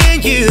me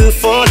and you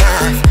for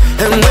life.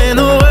 And when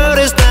the world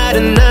is not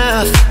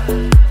enough,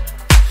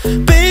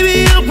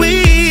 baby, are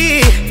we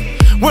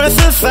worth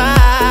the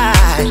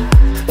fight?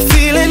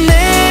 Feeling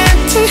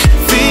empty,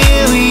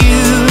 feel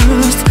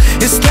used.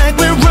 It's like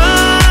we're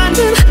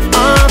running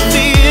on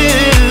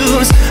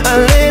fumes, a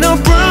little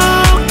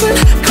broken,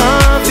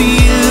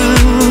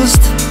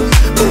 confused.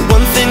 But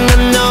one thing I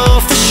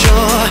know for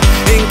sure,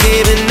 ain't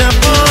giving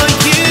up on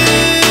you,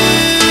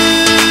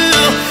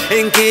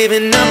 ain't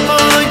giving up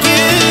on you,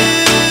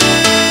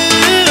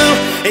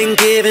 ain't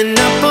giving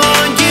up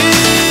on you,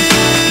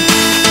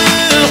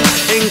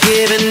 ain't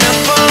giving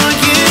up on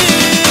you, ain't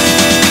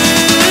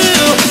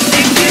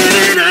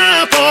giving up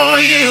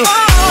on you,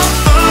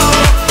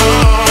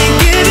 ain't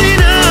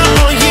giving up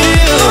on you,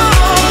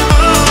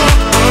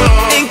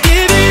 ain't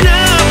giving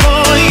up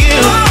on you,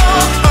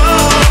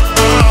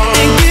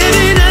 ain't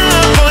giving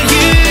up on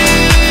you,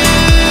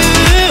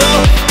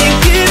 ain't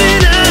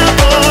giving up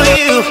on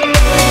you.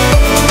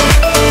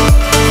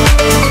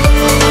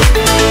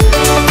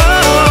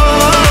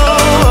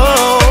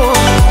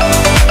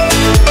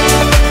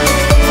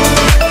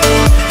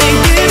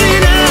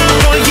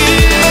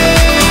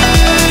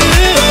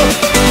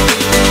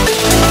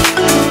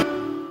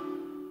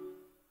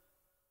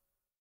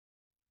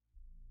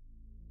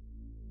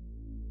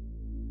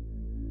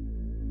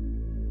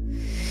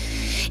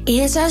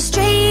 It's the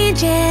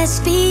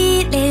strangest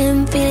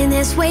feeling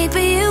this way for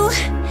you.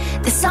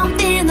 There's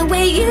something the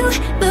way you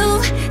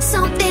move,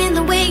 something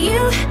the way you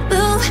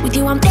move. With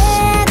you I'm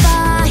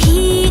never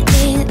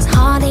healing, it's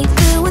heartache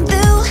through and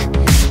through.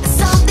 There's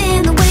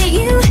something the way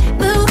you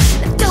move,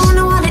 I don't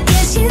know what it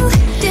is you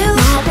do.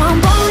 Not one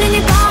bone in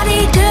your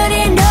body good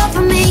enough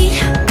for me,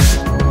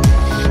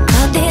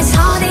 but this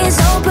heart is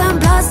open,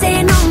 blood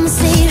stain on my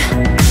sleeve.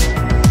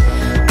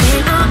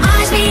 When our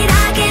eyes meet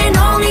I can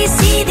only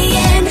see the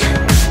end.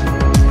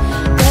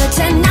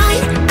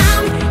 Tonight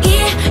I'm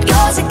here,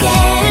 yours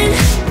again.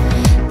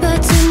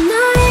 But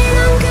tonight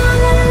I'm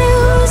gonna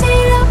lose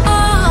it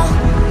all,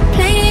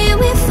 playing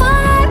with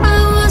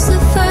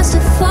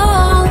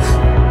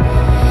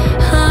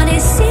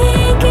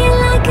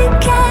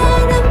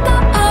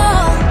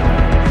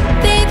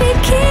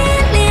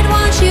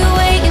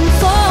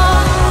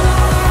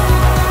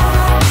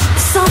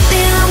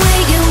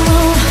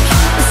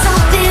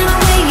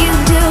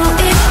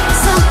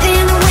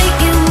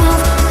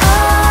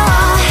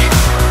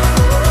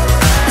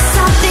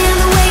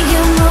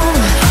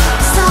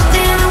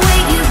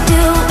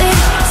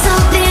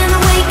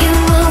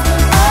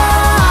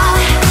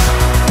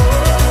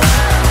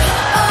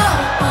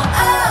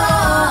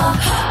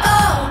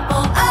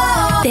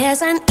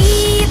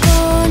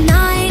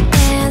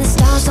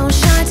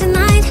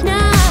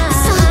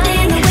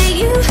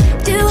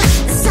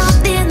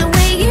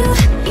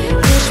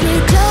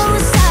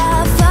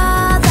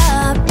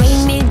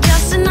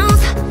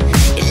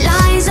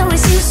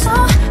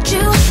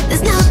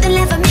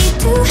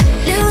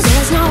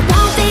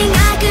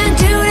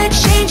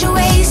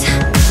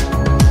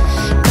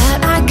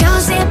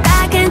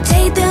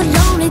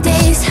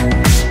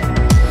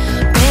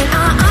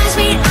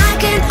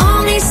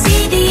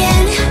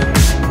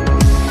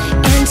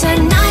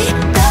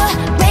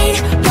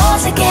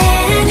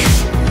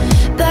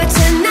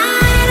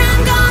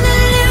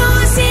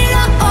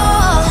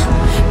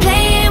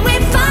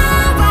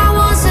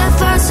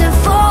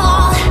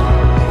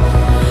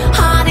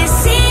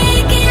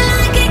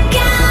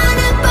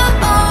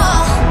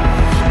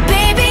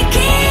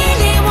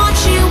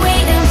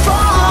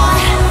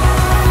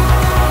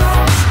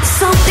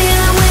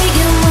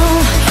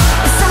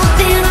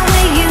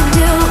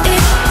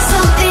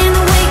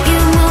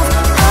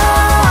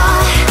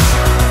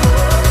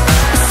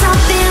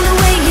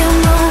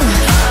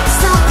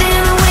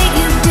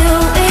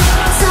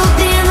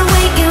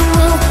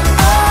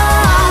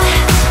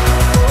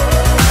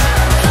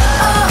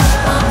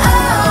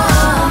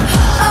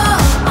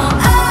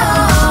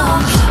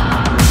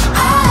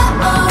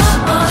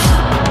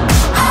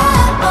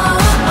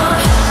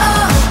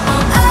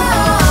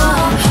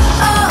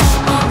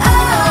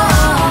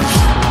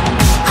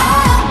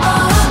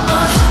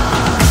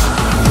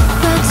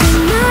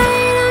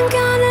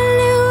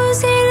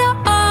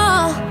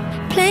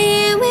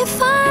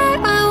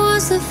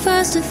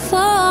to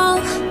fall.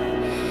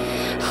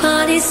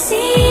 Heart is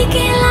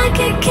sinking like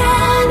a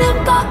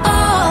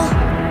cannonball.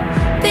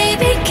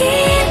 Baby,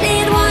 give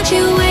it what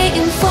you're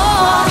waiting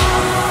for.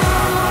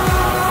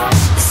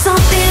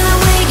 Something the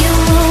way you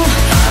move,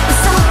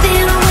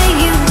 something the way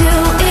you do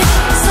it,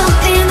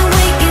 something the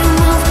way you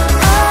move.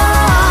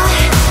 Oh,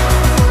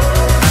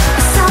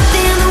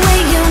 something the way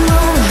you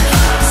move,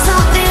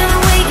 something the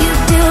way you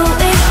do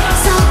it,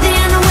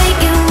 something the way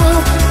you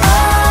move.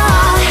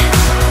 Oh,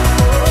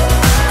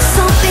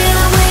 something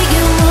the way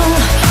you move,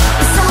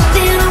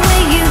 something the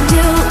way you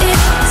do it,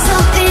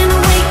 something the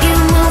way you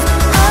move.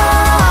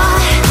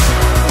 Oh,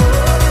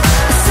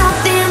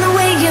 something the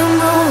way you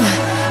move,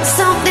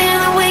 something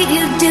the way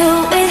you do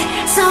it,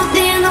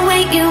 something the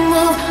way you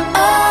move.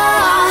 Oh.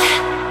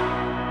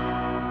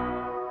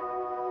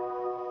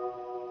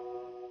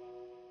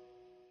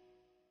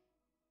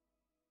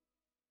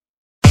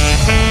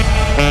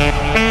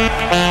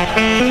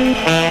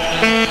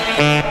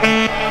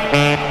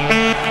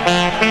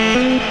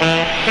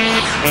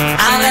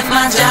 I left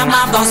my job,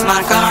 my boss,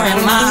 my car,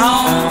 and my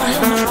home.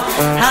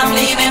 I'm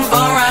leaving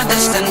for a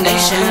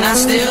destination I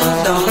still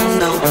don't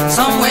know.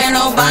 Somewhere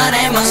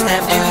nobody must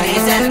have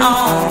duties at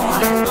all.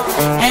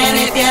 And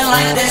if you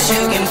like this,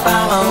 you can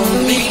follow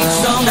me.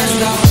 So let's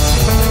go.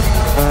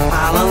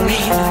 Follow me.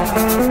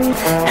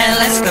 And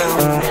let's go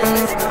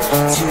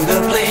to the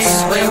place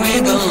where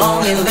we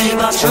belong and leave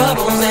our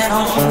troubles at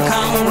home.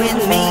 Come with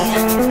me.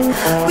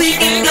 We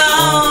can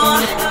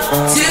go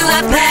to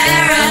a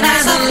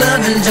paradise of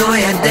love and joy,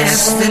 a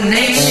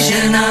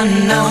destination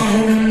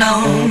unknown, no,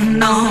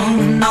 no,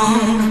 no,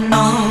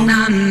 no,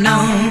 no, no,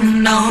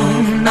 no,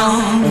 no,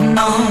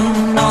 no,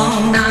 no, no,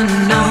 no,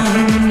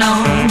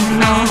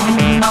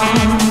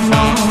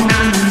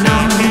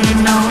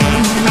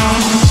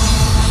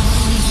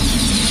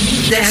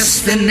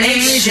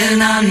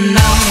 destination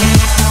unknown.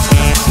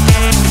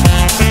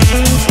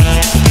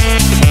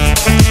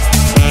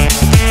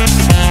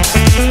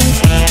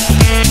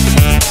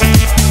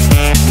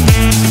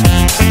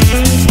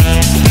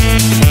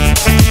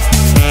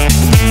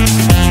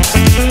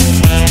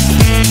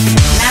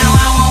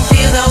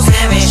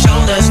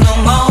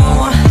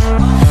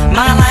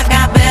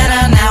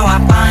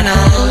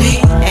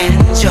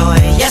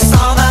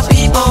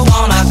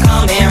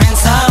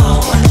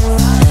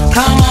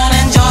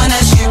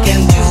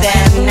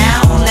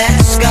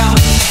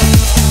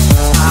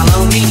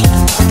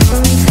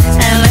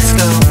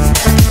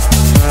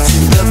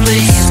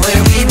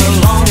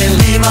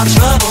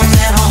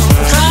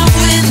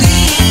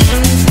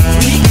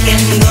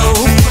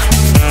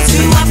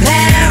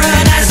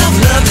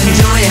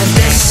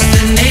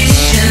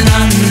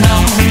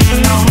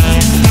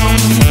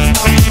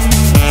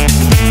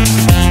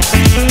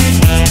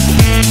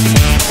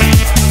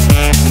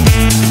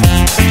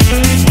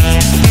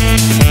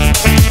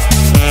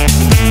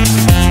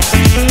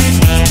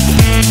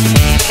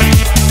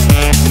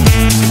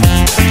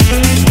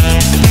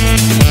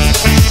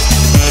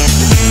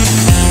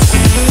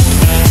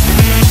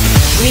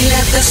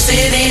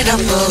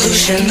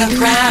 The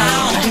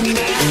crowd,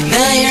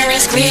 the air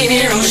is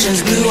clear,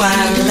 ocean's blue, I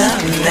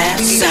love that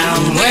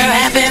sound. We're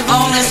happy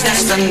for this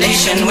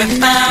destination we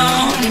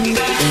found.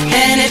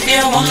 And if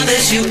you want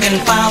this, you can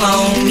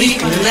follow me.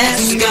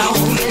 Let's go,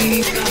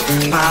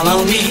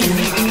 follow me.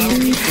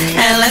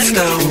 And let's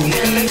go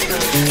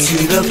to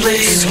the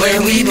place where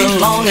we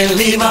belong and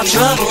leave our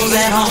troubles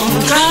at home.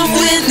 Come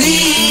with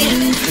me,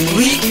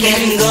 we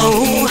can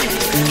go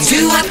to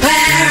a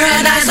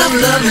paradise of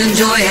love and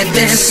joy, a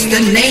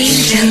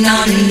destination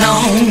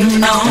unknown,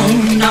 no,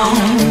 no,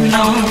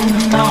 no,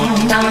 no,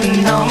 no,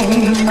 no,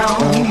 no,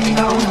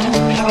 no.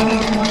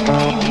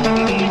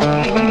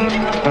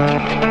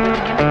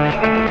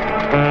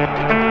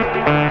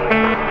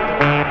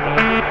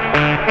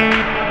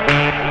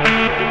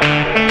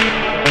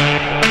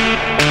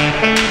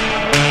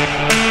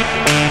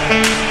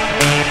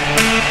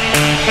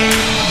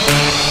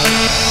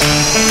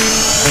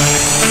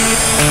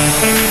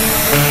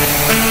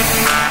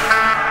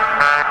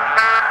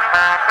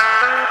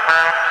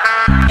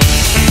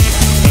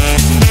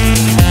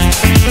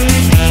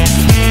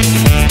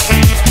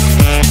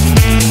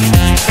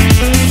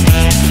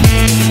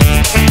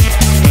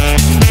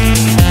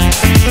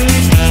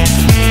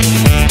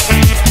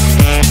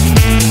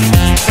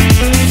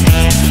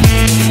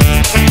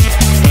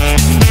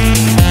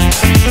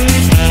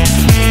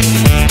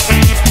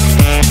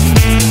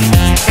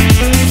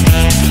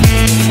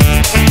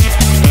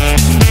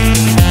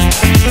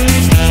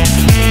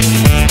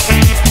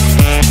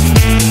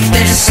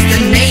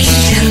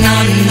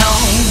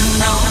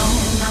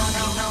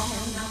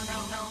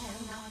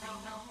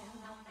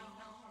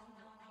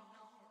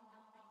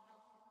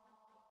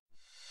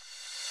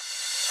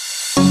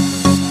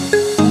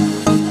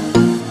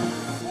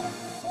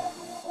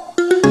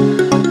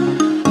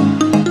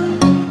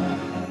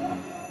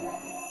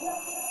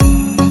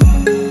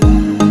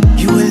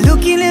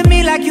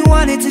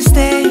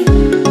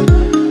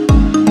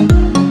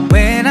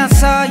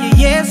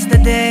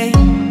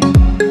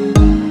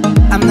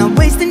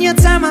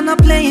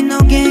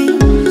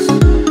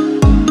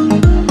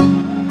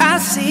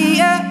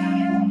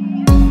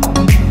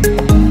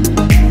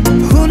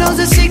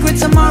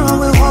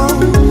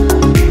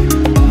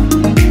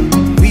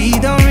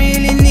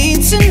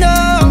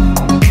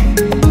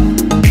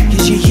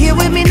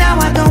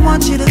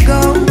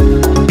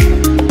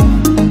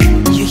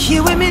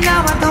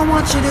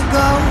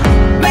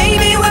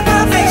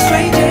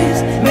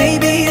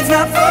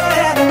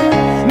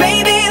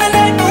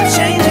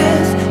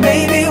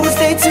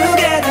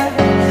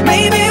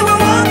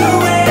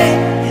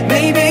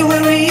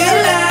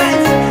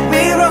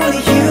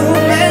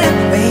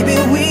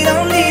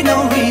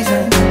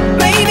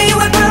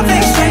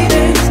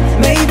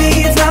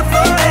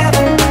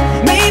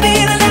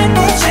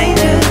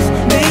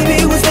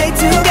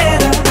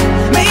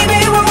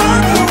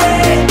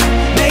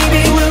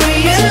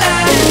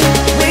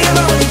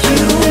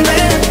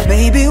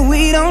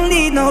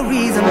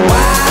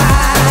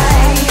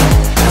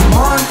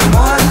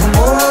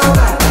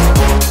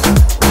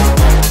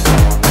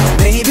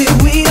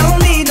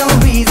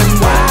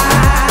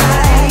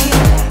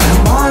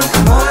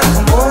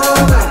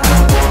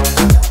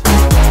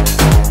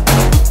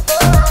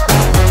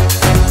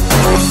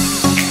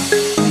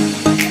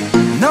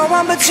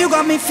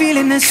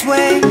 feeling this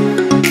way.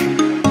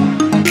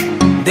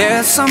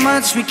 There's so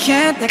much we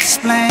can't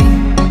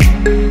explain.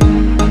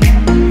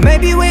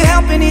 Maybe we're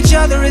helping each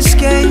other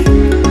escape.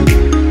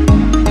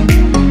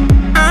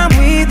 I'm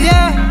with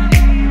ya.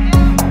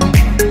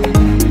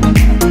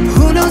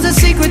 Who knows the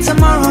secret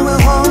tomorrow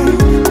will hold?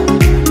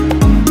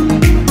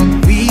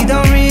 We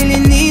don't really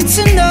need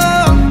to know.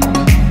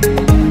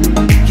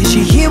 'Cause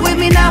you're here with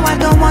me now, I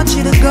don't want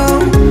you to go.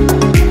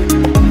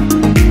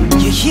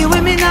 You're here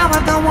with me now,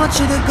 I don't want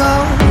you to go.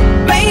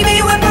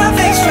 Maybe we're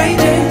perfect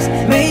strangers.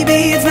 Maybe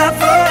it's not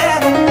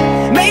forever.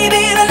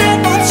 Maybe the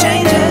night will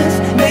change us.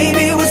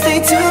 Maybe we'll stay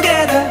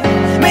together.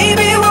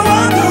 Maybe we'll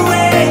walk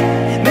away.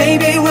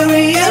 Maybe we'll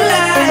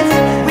realize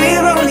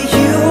we're only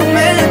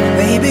human.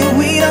 Maybe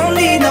we don't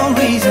need no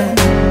reason.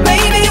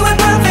 Maybe we're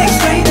perfect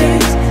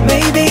strangers.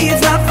 Maybe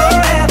it's not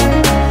forever.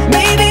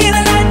 Maybe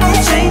the night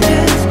will change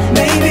us.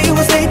 Maybe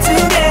we'll stay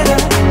together.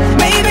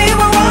 Maybe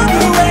we'll walk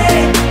away.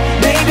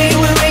 Maybe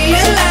we'll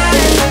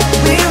realize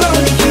we're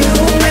only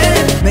human.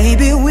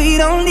 Maybe we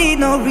don't need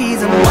no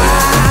reason why.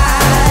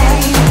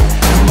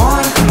 Come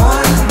on, come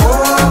on, come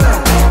over.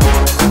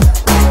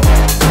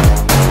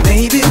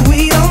 Maybe we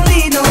don't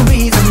need no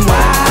reason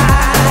why.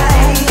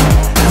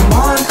 Come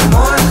on, come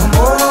on, come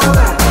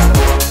over.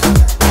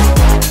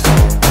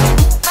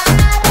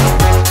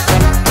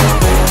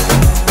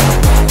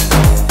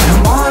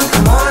 Come on,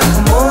 come on,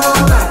 come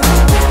over.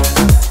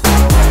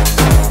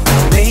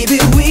 Maybe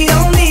we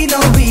don't need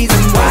no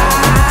reason why.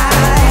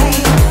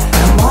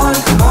 Come on,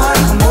 come on,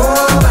 come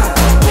over.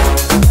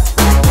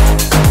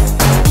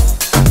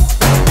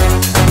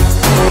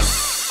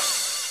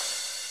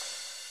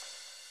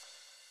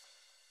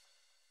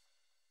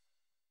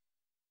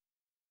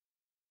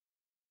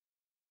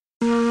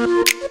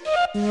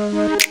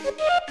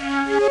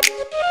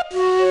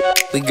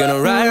 We gonna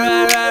ride,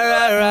 ride, ride,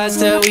 ride, rise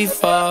till we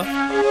fall.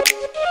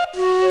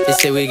 They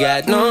say we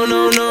got no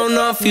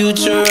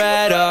future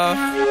at all.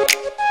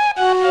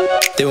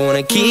 They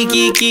wanna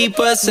keep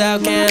us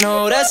out, can't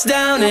hold us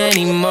down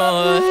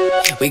anymore.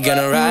 We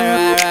gonna ride,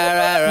 ride, ride,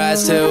 ride,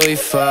 rise till we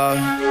fall.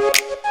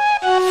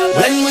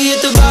 When we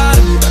hit the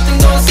bottom, nothing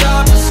gon'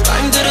 stop us.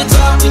 Climb to the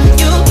top with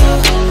you.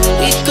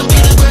 We could be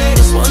the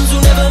greatest ones who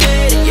never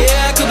made it.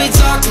 Yeah, I could be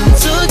talking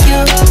to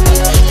you.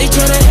 They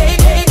tryna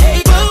hate, hate,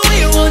 hate, but we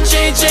won't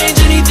change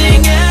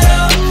anything at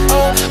all.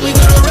 Oh, we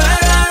gonna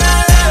ride, ride,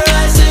 ride, ride,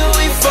 rise till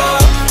we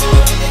fall.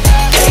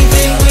 They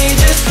think we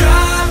just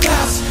dropped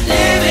out,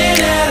 living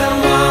at our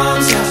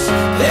mom's house.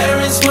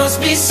 Parents must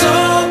be so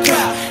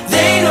proud,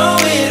 they know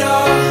it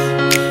all.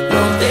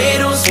 No, they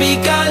don't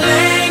speak our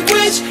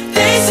language.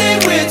 They say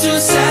we're too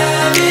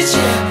savage.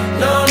 Yeah,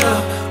 no, no,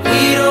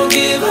 we don't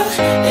give up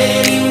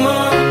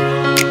anymore.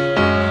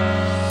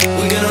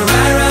 We gonna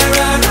ride, ride,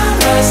 ride, ride,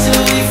 rise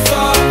till we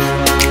fall.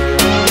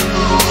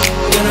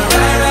 Gonna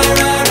ride, ride,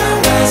 ride, ride,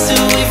 rise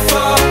till we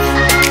fall.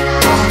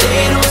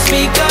 They don't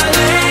speak our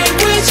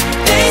language.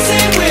 They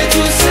say we're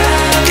too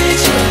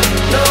savage. Yeah,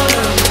 no,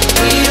 no,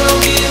 we don't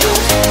give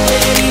up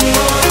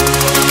anymore.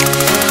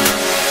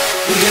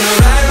 We gonna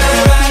ride,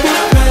 ride, ride,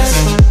 ride, rise.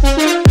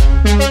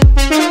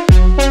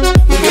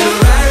 We gonna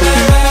ride,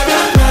 ride, ride,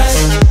 ride, rise.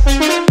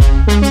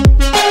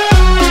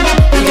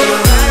 We gonna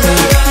ride,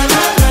 ride, ride,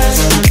 ride, rise.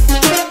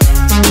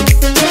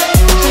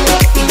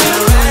 We gonna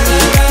ride,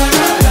 ride, ride,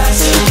 ride, rise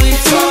till we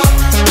fall.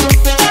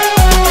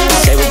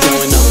 Say we're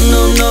going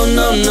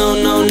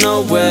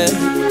nowhere.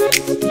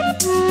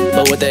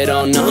 But what they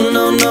don't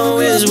know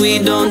is we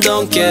don't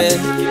care.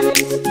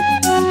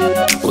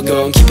 We're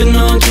gonna keep it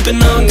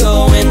on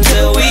going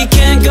till we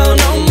can't go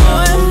no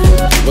more.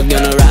 We're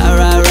gonna ride,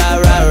 ride, ride,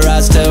 ride,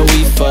 rise till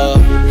we fall.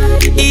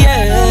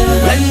 Yeah.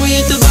 When we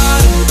hit the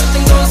bottom,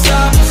 nothing gon'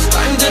 stop us.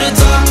 Climb to the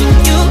top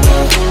with you.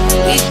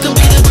 We could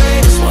be the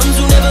greatest ones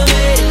who never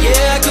made it.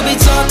 Yeah, I could be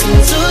talking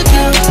to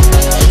you.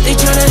 They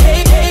tryna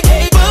hate, hate,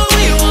 hate, but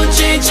we won't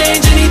change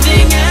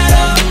anything at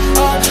all.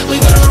 Oh, we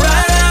gonna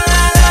ride, ride,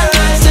 ride, ride,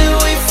 rise till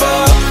we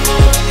fall.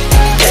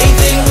 They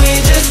think we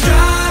just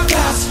dropped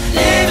out,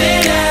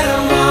 living at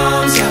our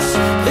mom's house.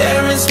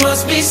 Parents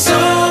must be so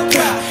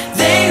proud,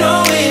 they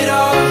know it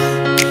all.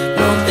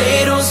 No,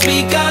 they don't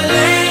speak our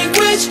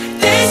language.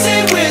 They say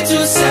we're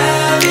too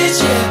savage.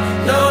 Yeah,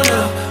 no, no,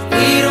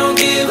 we don't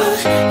give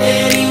up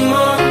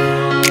anymore.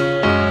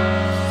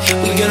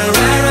 We gonna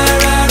ride, ride,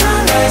 ride,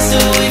 ride, rise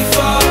till we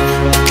fall.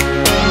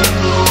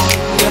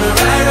 Gonna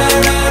ride,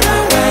 ride, ride,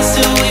 ride, rise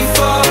till we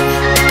fall.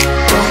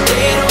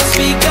 They don't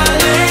speak our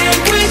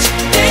language.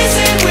 They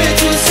say we're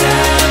too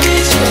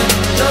savage. Yeah,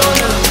 no,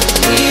 no,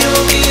 we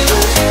don't give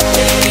up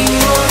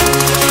anymore.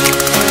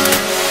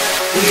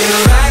 We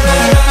gonna ride,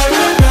 ride,